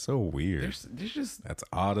 people are so weird. There's just... That's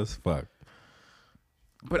odd as fuck.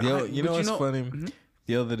 But you know what's funny? Mm-hmm.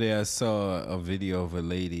 The other day I saw a video of a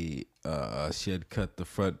lady. She had cut the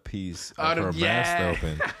front piece of her breast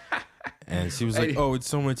open. And she was like, "Oh, it's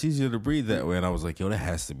so much easier to breathe that way." And I was like, "Yo, that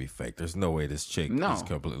has to be fake. There's no way this chick is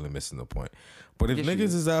completely missing the point." But if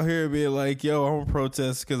niggas is out here being like, "Yo, I'm gonna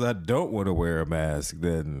protest because I don't want to wear a mask,"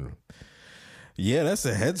 then yeah, that's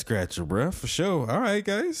a head scratcher, bro, for sure. All right,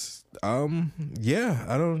 guys. Yeah,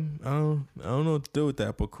 I don't know what to do with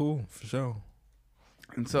that, but cool, for sure.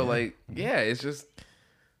 And so, it's just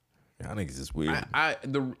y'all niggas is weird.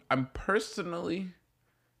 I'm personally,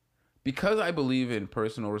 because I believe in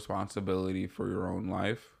personal responsibility for your own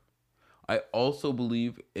life, I also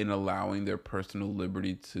believe in allowing their personal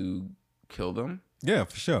liberty to kill them. Yeah,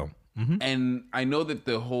 for sure. Mm-hmm. And I know that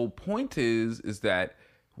the whole point is that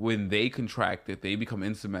when they contract it, they become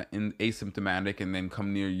asymptomatic and then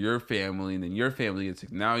come near your family, and then your family gets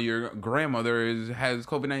sick. Now your grandmother has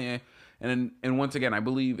COVID-19. And once again, I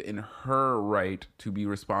believe in her right to be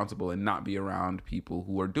responsible and not be around people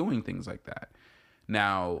who are doing things like that.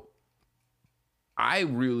 Now, I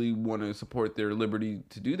really want to support their liberty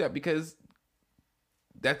to do that because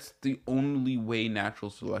that's the only way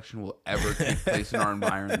natural selection will ever take place in our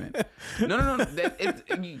environment. No.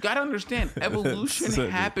 You got to understand,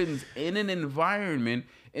 evolution happens in an environment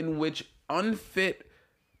in which unfit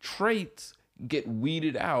traits get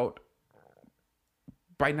weeded out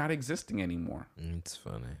by not existing anymore. It's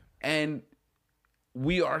funny. And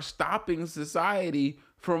we are stopping society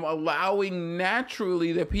from allowing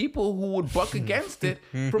naturally the people who would buck against it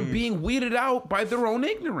from being weeded out by their own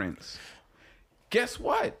ignorance. Guess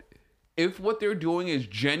what? If what they're doing is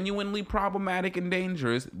genuinely problematic and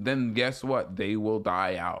dangerous, then guess what? They will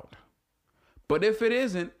die out. But if it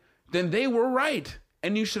isn't, then they were right.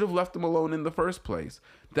 And you should have left them alone in the first place.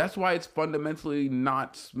 That's why it's fundamentally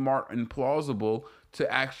not smart and plausible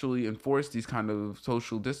to actually enforce these kind of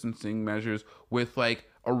social distancing measures with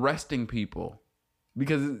arresting people.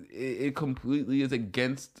 Because it completely is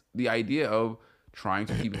against the idea of trying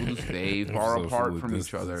to keep people to stay far apart from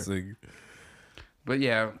each other. But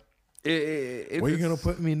yeah, where you gonna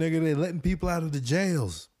put me, nigga? They letting people out of the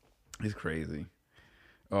jails. It's crazy.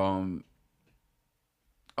 Oh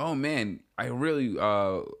man, I really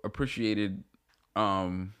appreciated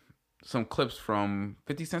some clips from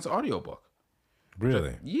 50 Cent's audiobook.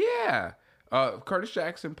 Really? Yeah. Curtis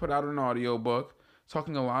Jackson put out an audiobook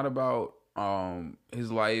talking a lot about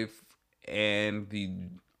his life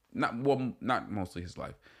and not mostly his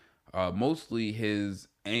life. Mostly his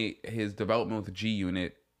development with G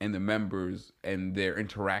Unit and the members and their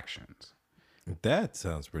interactions. That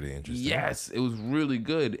sounds pretty interesting. Yes, it was really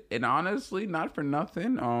good. And honestly, not for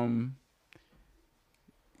nothing.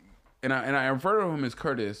 And I refer to him as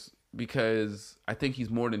Curtis because I think he's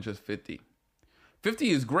more than just 50.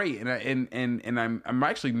 50 is great, and I'm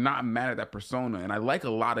actually not mad at that persona, and I like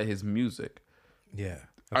a lot of his music. Yeah,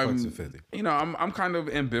 I fucks with 50. You know, I'm kind of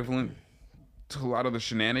ambivalent to a lot of the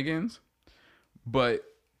shenanigans, but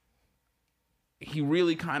he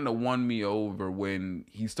really kind of won me over when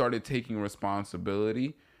he started taking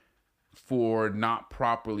responsibility for not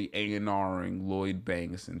properly A&Ring Lloyd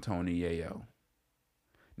Banks and Tony Yayo.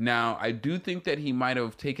 Now, I do think that he might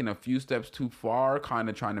have taken a few steps too far, kind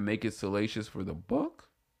of trying to make it salacious for the book.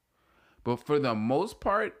 But for the most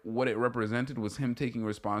part, what it represented was him taking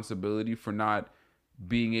responsibility for not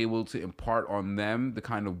being able to impart on them the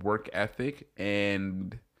kind of work ethic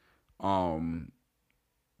and,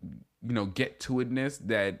 get-to-itness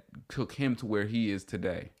that took him to where he is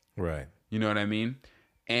today. Right. You know what I mean?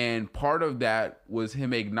 And part of that was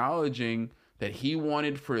him acknowledging that he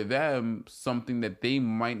wanted for them something that they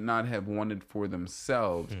might not have wanted for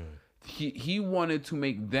themselves. He wanted to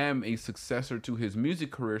make them a successor to his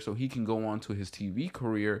music career so he can go on to his TV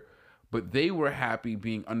career, but they were happy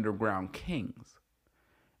being underground kings.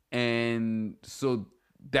 And so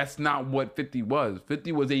that's not what 50 was.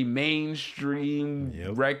 50 was a mainstream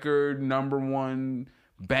record, number one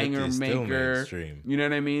banger maker. You know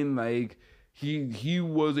what I mean? Like he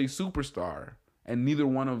was a superstar. And neither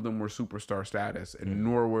one of them were superstar status, and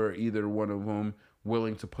nor were either one of them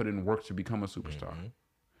willing to put in work to become a superstar.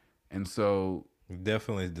 And so it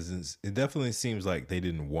definitely seems like they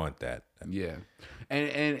didn't want that. Yeah.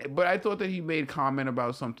 But I thought that he made comment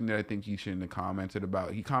about something that I think he shouldn't have commented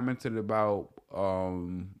about. He commented about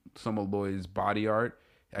some of Lloyd's body art.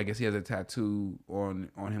 I guess he has a tattoo on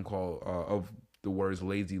him called of the words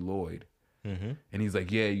Lazy Lloyd. And he's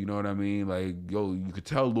like, yeah, you know what I mean? Like, yo, you could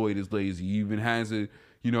tell Lloyd is lazy. He even has it,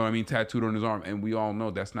 you know what I mean, tattooed on his arm. And we all know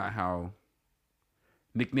that's not how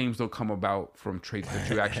nicknames don't come about from traits that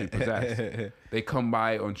you actually possess. They come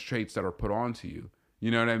by on traits that are put onto you. You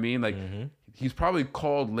know what I mean? Like, he's probably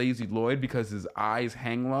called Lazy Lloyd because his eyes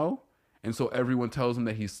hang low. And so everyone tells him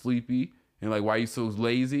that he's sleepy and like, why are you so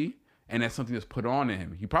lazy? and that's something that's put on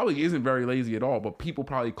him. He probably isn't very lazy at all, but people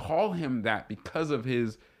probably call him that because of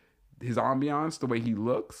his ambiance, the way he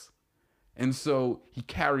looks. And so he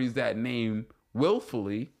carries that name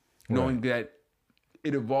willfully, knowing that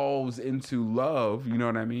it evolves into love. You know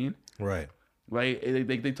what I mean? Right. Like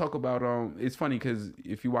they talk about it's funny because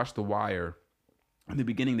if you watch The Wire, in the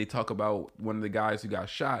beginning they talk about one of the guys who got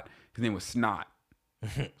shot. His name was Snot.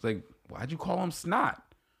 It's like, why'd you call him Snot?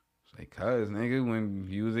 It's like, cuz nigga, when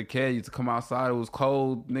he was a kid, he used to come outside, it was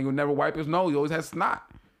cold, nigga would never wipe his nose, he always had snot.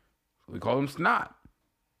 So we call him Snot.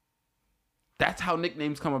 That's how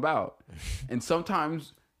nicknames come about. And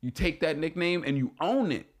sometimes you take that nickname and you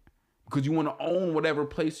own it because you want to own whatever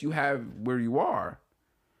place you have where you are.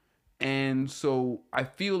 And so I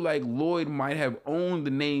feel like Lloyd might have owned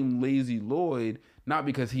the name Lazy Lloyd, not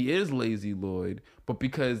because he is Lazy Lloyd, but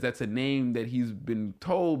because that's a name that he's been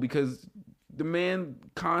told, because the man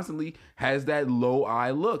constantly has that low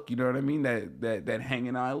eye look. You know what I mean? That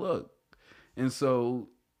hanging eye look. And so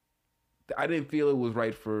I didn't feel it was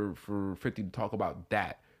right for 50 to talk about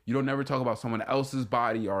that. You don't never talk about someone else's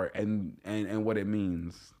body art and what it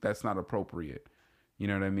means. That's not appropriate. You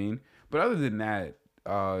know what I mean? But other than that,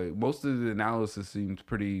 most of the analysis seems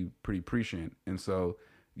pretty prescient. And so,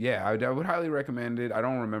 yeah, I would highly recommend it. I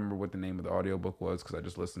don't remember what the name of the audiobook was because I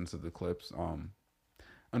just listened to the clips.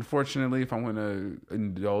 Unfortunately, if I'm going to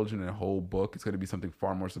indulge in a whole book, it's going to be something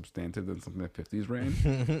far more substantive than something that 50's ran.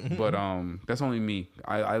 But that's only me.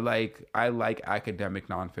 I like academic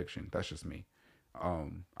nonfiction. That's just me.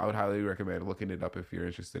 I would highly recommend looking it up if you're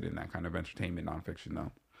interested in that kind of entertainment nonfiction,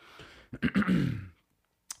 though.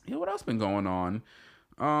 Yeah, what else been going on?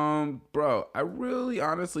 Bro, I really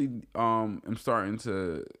honestly am starting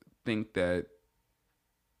to think that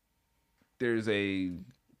there is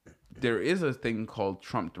a thing called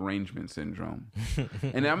Trump derangement syndrome.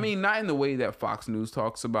 And I mean, not in the way that Fox News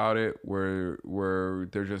talks about it, where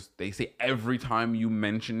they say every time you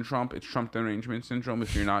mention Trump, it's Trump derangement syndrome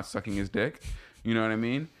if you're not sucking his dick. You know what I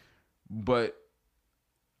mean? But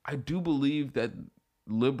I do believe that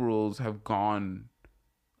liberals have gone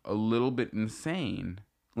a little bit insane.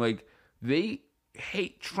 Like, they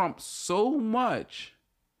hate Trump so much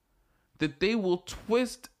that they will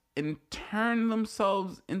twist and turn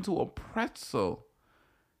themselves into a pretzel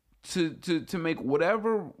to make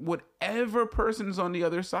whatever person's on the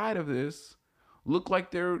other side of this look like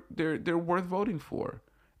they're worth voting for.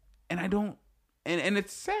 And I don't, and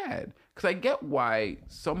it's sad because I get why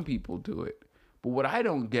some people do it, but what I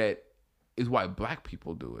don't get is why black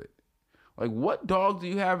people do it. Like, what dog do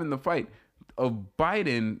you have in the fight of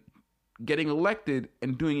Biden getting elected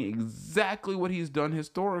and doing exactly what he's done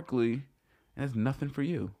historically, and that's nothing for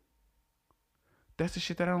you? That's the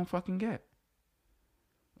shit that I don't fucking get.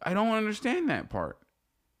 I don't understand that part.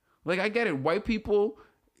 Like, I get it. White people,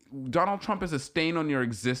 Donald Trump is a stain on your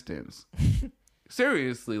existence.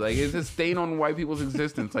 Seriously, like, it's a stain on white people's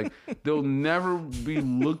existence. Like, they'll never be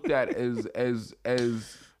looked at as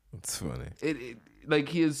It's funny. Like,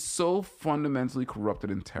 he is so fundamentally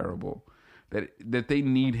corrupted and terrible that they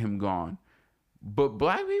need him gone. But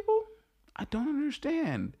black people, I don't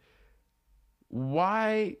understand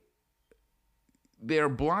why they're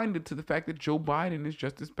blinded to the fact that Joe Biden is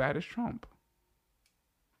just as bad as Trump.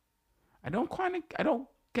 I don't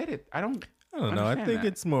get it. I don't know. I think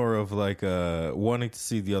it's more of like wanting to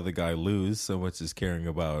see the other guy lose so much as caring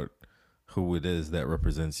about who it is that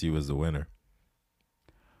represents you as the winner.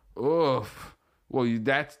 Oof. Well,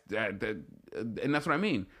 that's and that's what I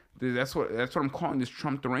mean. That's what I'm calling this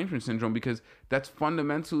Trump derangement syndrome, because that's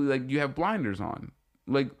fundamentally, like, you have blinders on.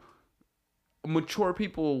 Like, mature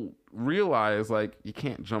people realize, like, you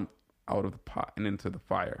can't jump out of the pot and into the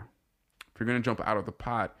fire. If you're gonna jump out of the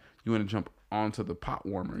pot, you want to jump onto the pot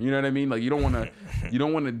warmer. You know what I mean? Like, you don't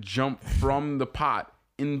want to jump from the pot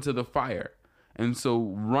into the fire. And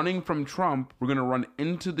so, running from Trump, we're gonna run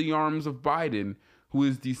into the arms of Biden, who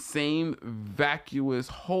is the same vacuous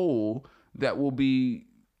hole that will be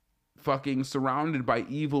fucking surrounded by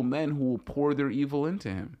evil men who will pour their evil into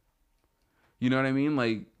him. You know what I mean?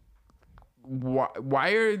 Like,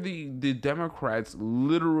 why are the Democrats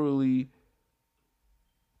literally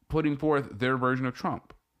putting forth their version of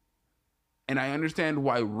Trump? And I understand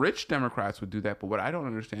why rich Democrats would do that, but what I don't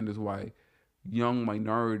understand is why young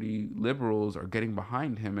minority liberals are getting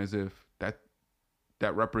behind him as if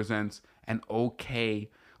that represents an okay,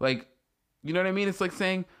 like, you know what I mean? It's like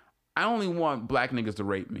saying, I only want black niggas to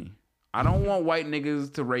rape me. I don't want white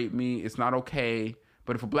niggas to rape me. It's not okay.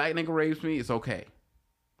 But if a black nigga rapes me, it's okay.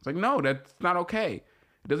 It's like, no, that's not okay.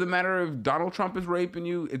 It doesn't matter if Donald Trump is raping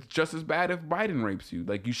you. It's just as bad if Biden rapes you.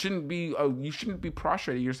 Like, you shouldn't be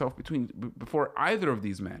prostrating yourself before either of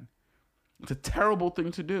these men. It's a terrible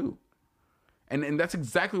thing to do. And that's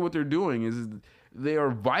exactly what they're doing is they are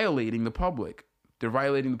violating the public. They're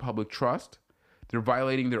violating the public trust. They're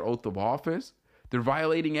violating their oath of office. They're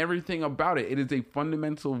violating everything about it. It is a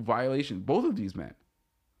fundamental violation. Both of these men.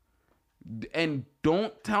 And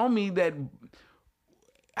don't tell me that.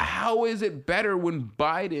 How is it better when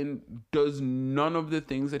Biden does none of the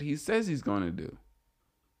things that he says he's going to do?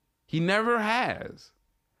 He never has.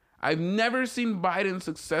 I've never seen Biden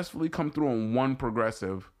successfully come through on one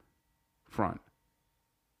progressive front.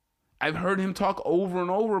 I've heard him talk over and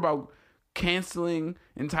over about canceling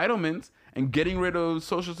entitlements and getting rid of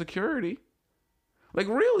Social Security. Like,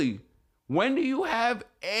 really? When do you have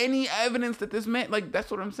any evidence that this man, like, that's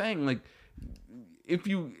what I'm saying. Like, if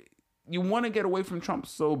you want to get away from Trump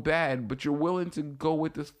so bad, but you're willing to go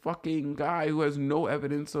with this fucking guy who has no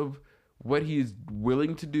evidence of what he's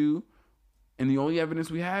willing to do, and the only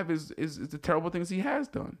evidence we have is the terrible things he has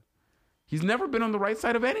done. He's never been on the right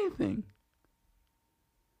side of anything.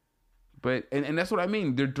 But and that's what I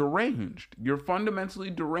mean. They're deranged. You're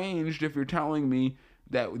fundamentally deranged if you're telling me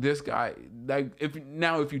that this guy, like, if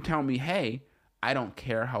you tell me, hey, I don't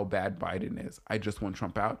care how bad Biden is, I just want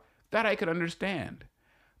Trump out, that I could understand.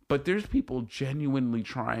 But there's people genuinely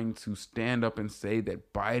trying to stand up and say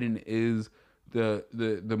that Biden is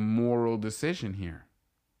the moral decision here.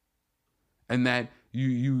 And that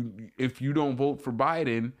you if you don't vote for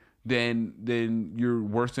Biden, then you're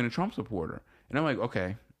worse than a Trump supporter. And I'm like,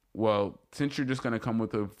 okay, well, since you're just going to come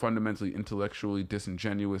with a fundamentally intellectually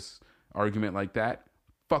disingenuous argument like that,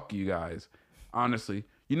 fuck you guys. Honestly.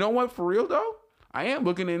 You know what, for real though? I am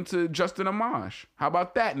looking into Justin Amash. How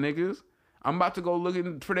about that, niggas? I'm about to go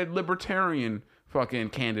looking for that libertarian fucking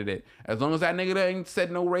candidate. As long as that nigga ain't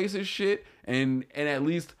said no racist shit and at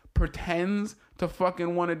least pretends to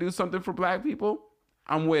fucking want to do something for black people,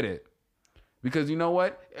 I'm with it. Because you know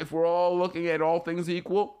what? If we're all looking at all things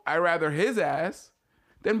equal, I'd rather his ass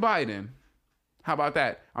than Biden. How about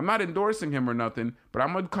that? I'm not endorsing him or nothing, but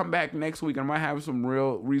I'm going to come back next week and I'm going to have some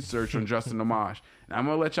real research on Justin Amash. And I'm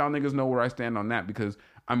going to let y'all niggas know where I stand on that because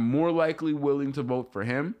I'm more likely willing to vote for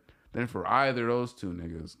him than for either of those two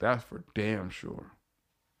niggas. That's for damn sure.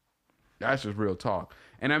 That's just real talk.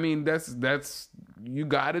 And I mean, that's you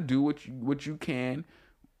got to do what you can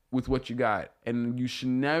with what you got. And you should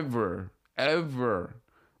never, ever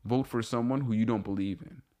vote for someone who you don't believe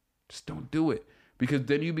in. Just don't do it. Because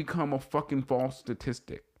then you become a fucking false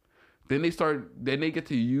statistic. Then they get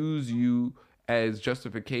to use you as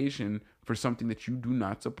justification for something that you do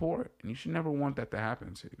not support. And you should never want that to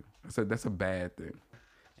happen to you. That's a bad thing.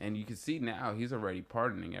 And you can see now he's already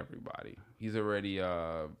pardoning everybody. He's already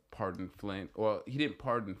pardoned Flynn. Well, he didn't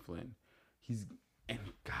pardon Flynn. And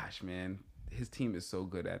gosh, man, his team is so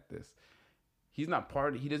good at this. He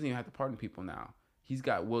doesn't even have to pardon people now. He's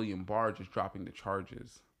got William Barr just dropping the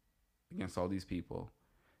charges against all these people.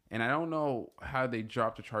 And I don't know how they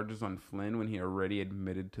dropped the charges on Flynn when he already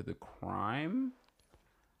admitted to the crime.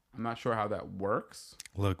 I'm not sure how that works.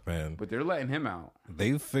 Look, man. But they're letting him out.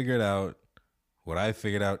 They've figured out what I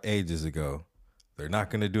figured out ages ago. They're not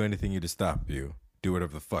going to do anything to stop you. Do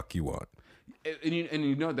whatever the fuck you want. And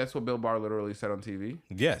you know that's what Bill Barr literally said on TV?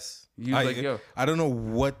 Yes. He was like, yo. I don't know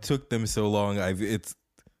what took them so long.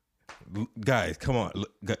 Guys, come on.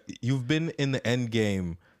 You've been in the end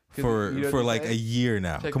game for like a year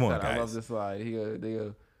now. Come on, guys. I love this slide. They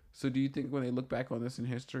go, so do you think when they look back on this in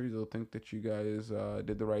history, they'll think that you guys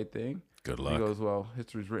did the right thing? Good luck. He goes, well,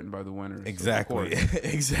 history's written by the winners. Exactly. So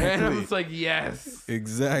exactly. And I was like, yes.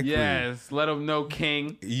 Exactly. Yes. Let them know,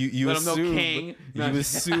 King. You Let assume, them know, King. You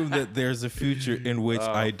assume that there's a future in which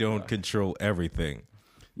I don't control everything.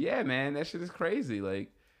 Yeah, man. That shit is crazy.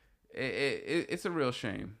 Like, it's a real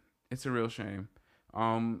shame. It's a real shame.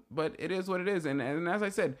 But it is what it is. And as I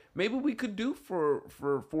said, maybe we could do for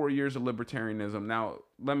 4 years of libertarianism. Now,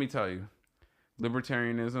 let me tell you,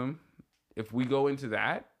 libertarianism, if we go into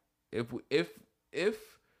that, if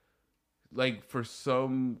like for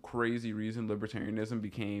some crazy reason libertarianism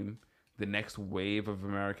became the next wave of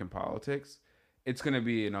American politics, it's going to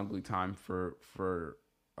be an ugly time for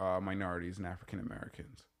minorities and African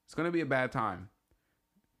Americans. It's going to be a bad time.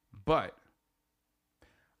 But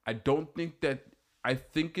I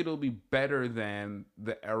think it'll be better than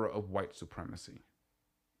the era of white supremacy.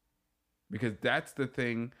 Because that's the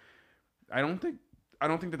thing. I don't think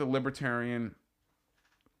that the libertarian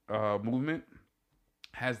movement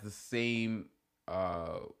has the same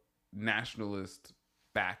nationalist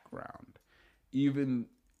background, even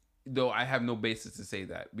though I have no basis to say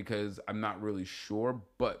that because I'm not really sure.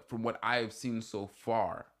 But from what I have seen so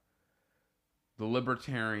far, the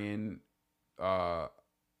libertarian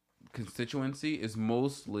constituency is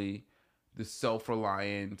mostly the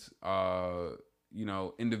self-reliant,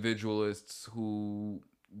 individualists who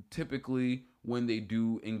typically, when they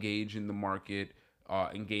do engage in the market,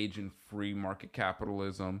 engage in free market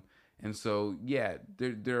capitalism. And so, yeah,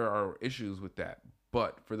 there are issues with that.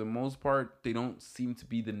 But for the most part, they don't seem to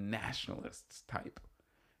be the nationalists type.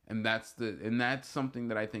 And that's something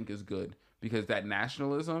that I think is good, because that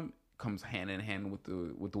nationalism comes hand in hand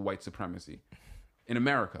with the white supremacy in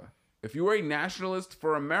America. If you are a nationalist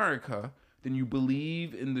for America, then you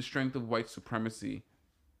believe in the strength of white supremacy.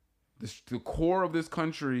 The core of this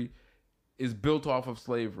country is built off of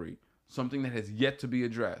slavery, something that has yet to be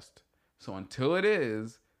addressed. So until it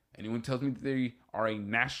is, anyone tells me that they are a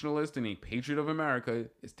nationalist and a patriot of America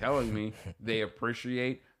is telling me they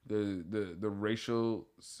appreciate the racial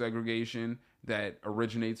segregation that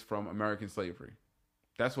originates from American slavery.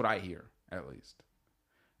 That's what I hear, at least.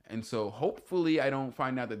 And so hopefully I don't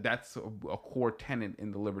find out that that's a core tenet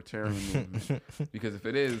in the libertarian movement. Because if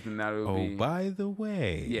it is, then that would be... Oh, by the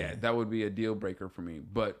way. Yeah, that would be a deal breaker for me.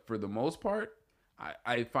 But for the most part,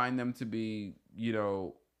 I find them to be,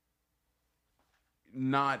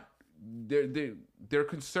 not... They're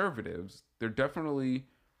conservatives. They're definitely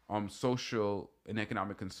social and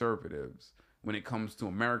economic conservatives when it comes to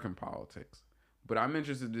American politics. But I'm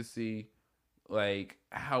interested to see,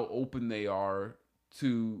 how open they are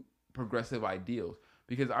to progressive ideals,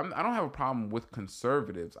 because I don't have a problem with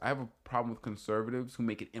conservatives. I have a problem with conservatives who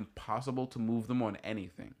make it impossible to move them on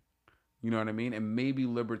anything. You know what I mean? And maybe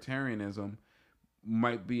libertarianism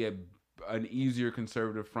might be an easier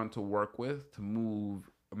conservative front to work with to move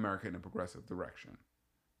America in a progressive direction.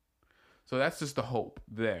 So that's just the hope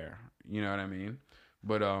there. You know what I mean?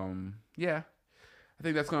 But yeah, I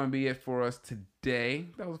think that's going to be it for us today.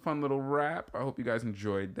 That was a fun little wrap. I hope you guys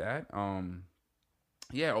enjoyed that.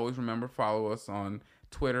 Yeah, always remember, follow us on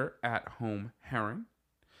Twitter at Home Heron.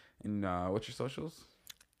 And what's your socials?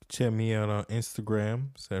 Check me out on Instagram.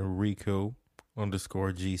 It's at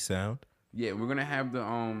Rico_G Sound. Yeah, we're gonna have the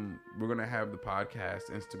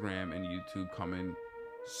podcast, Instagram, and YouTube coming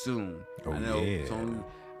soon. Oh, I know. yeah. So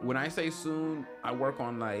when I say soon, I work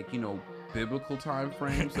on biblical time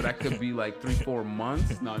frames, so that could be 3-4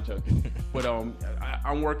 months. No, I'm joking. But I'm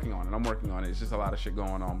working on it. It's just a lot of shit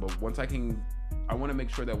going on. But once I want to make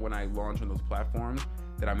sure that when I launch on those platforms,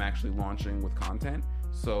 that I'm actually launching with content.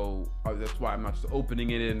 So that's why I'm not just opening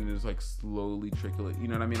it in and just slowly trickle it. You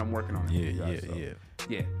know what I mean? I'm working on it.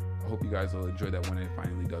 Yeah. I hope you guys will enjoy that when it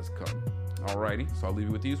finally does come. Alrighty. So I'll leave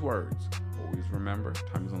you with these words. Always remember,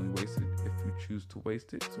 time is only wasted if you choose to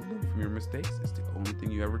waste it. So learn from your mistakes. It's the only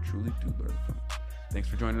thing you ever truly do learn from. Thanks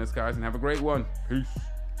for joining us, guys, and have a great one. Peace.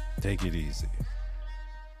 Take it easy.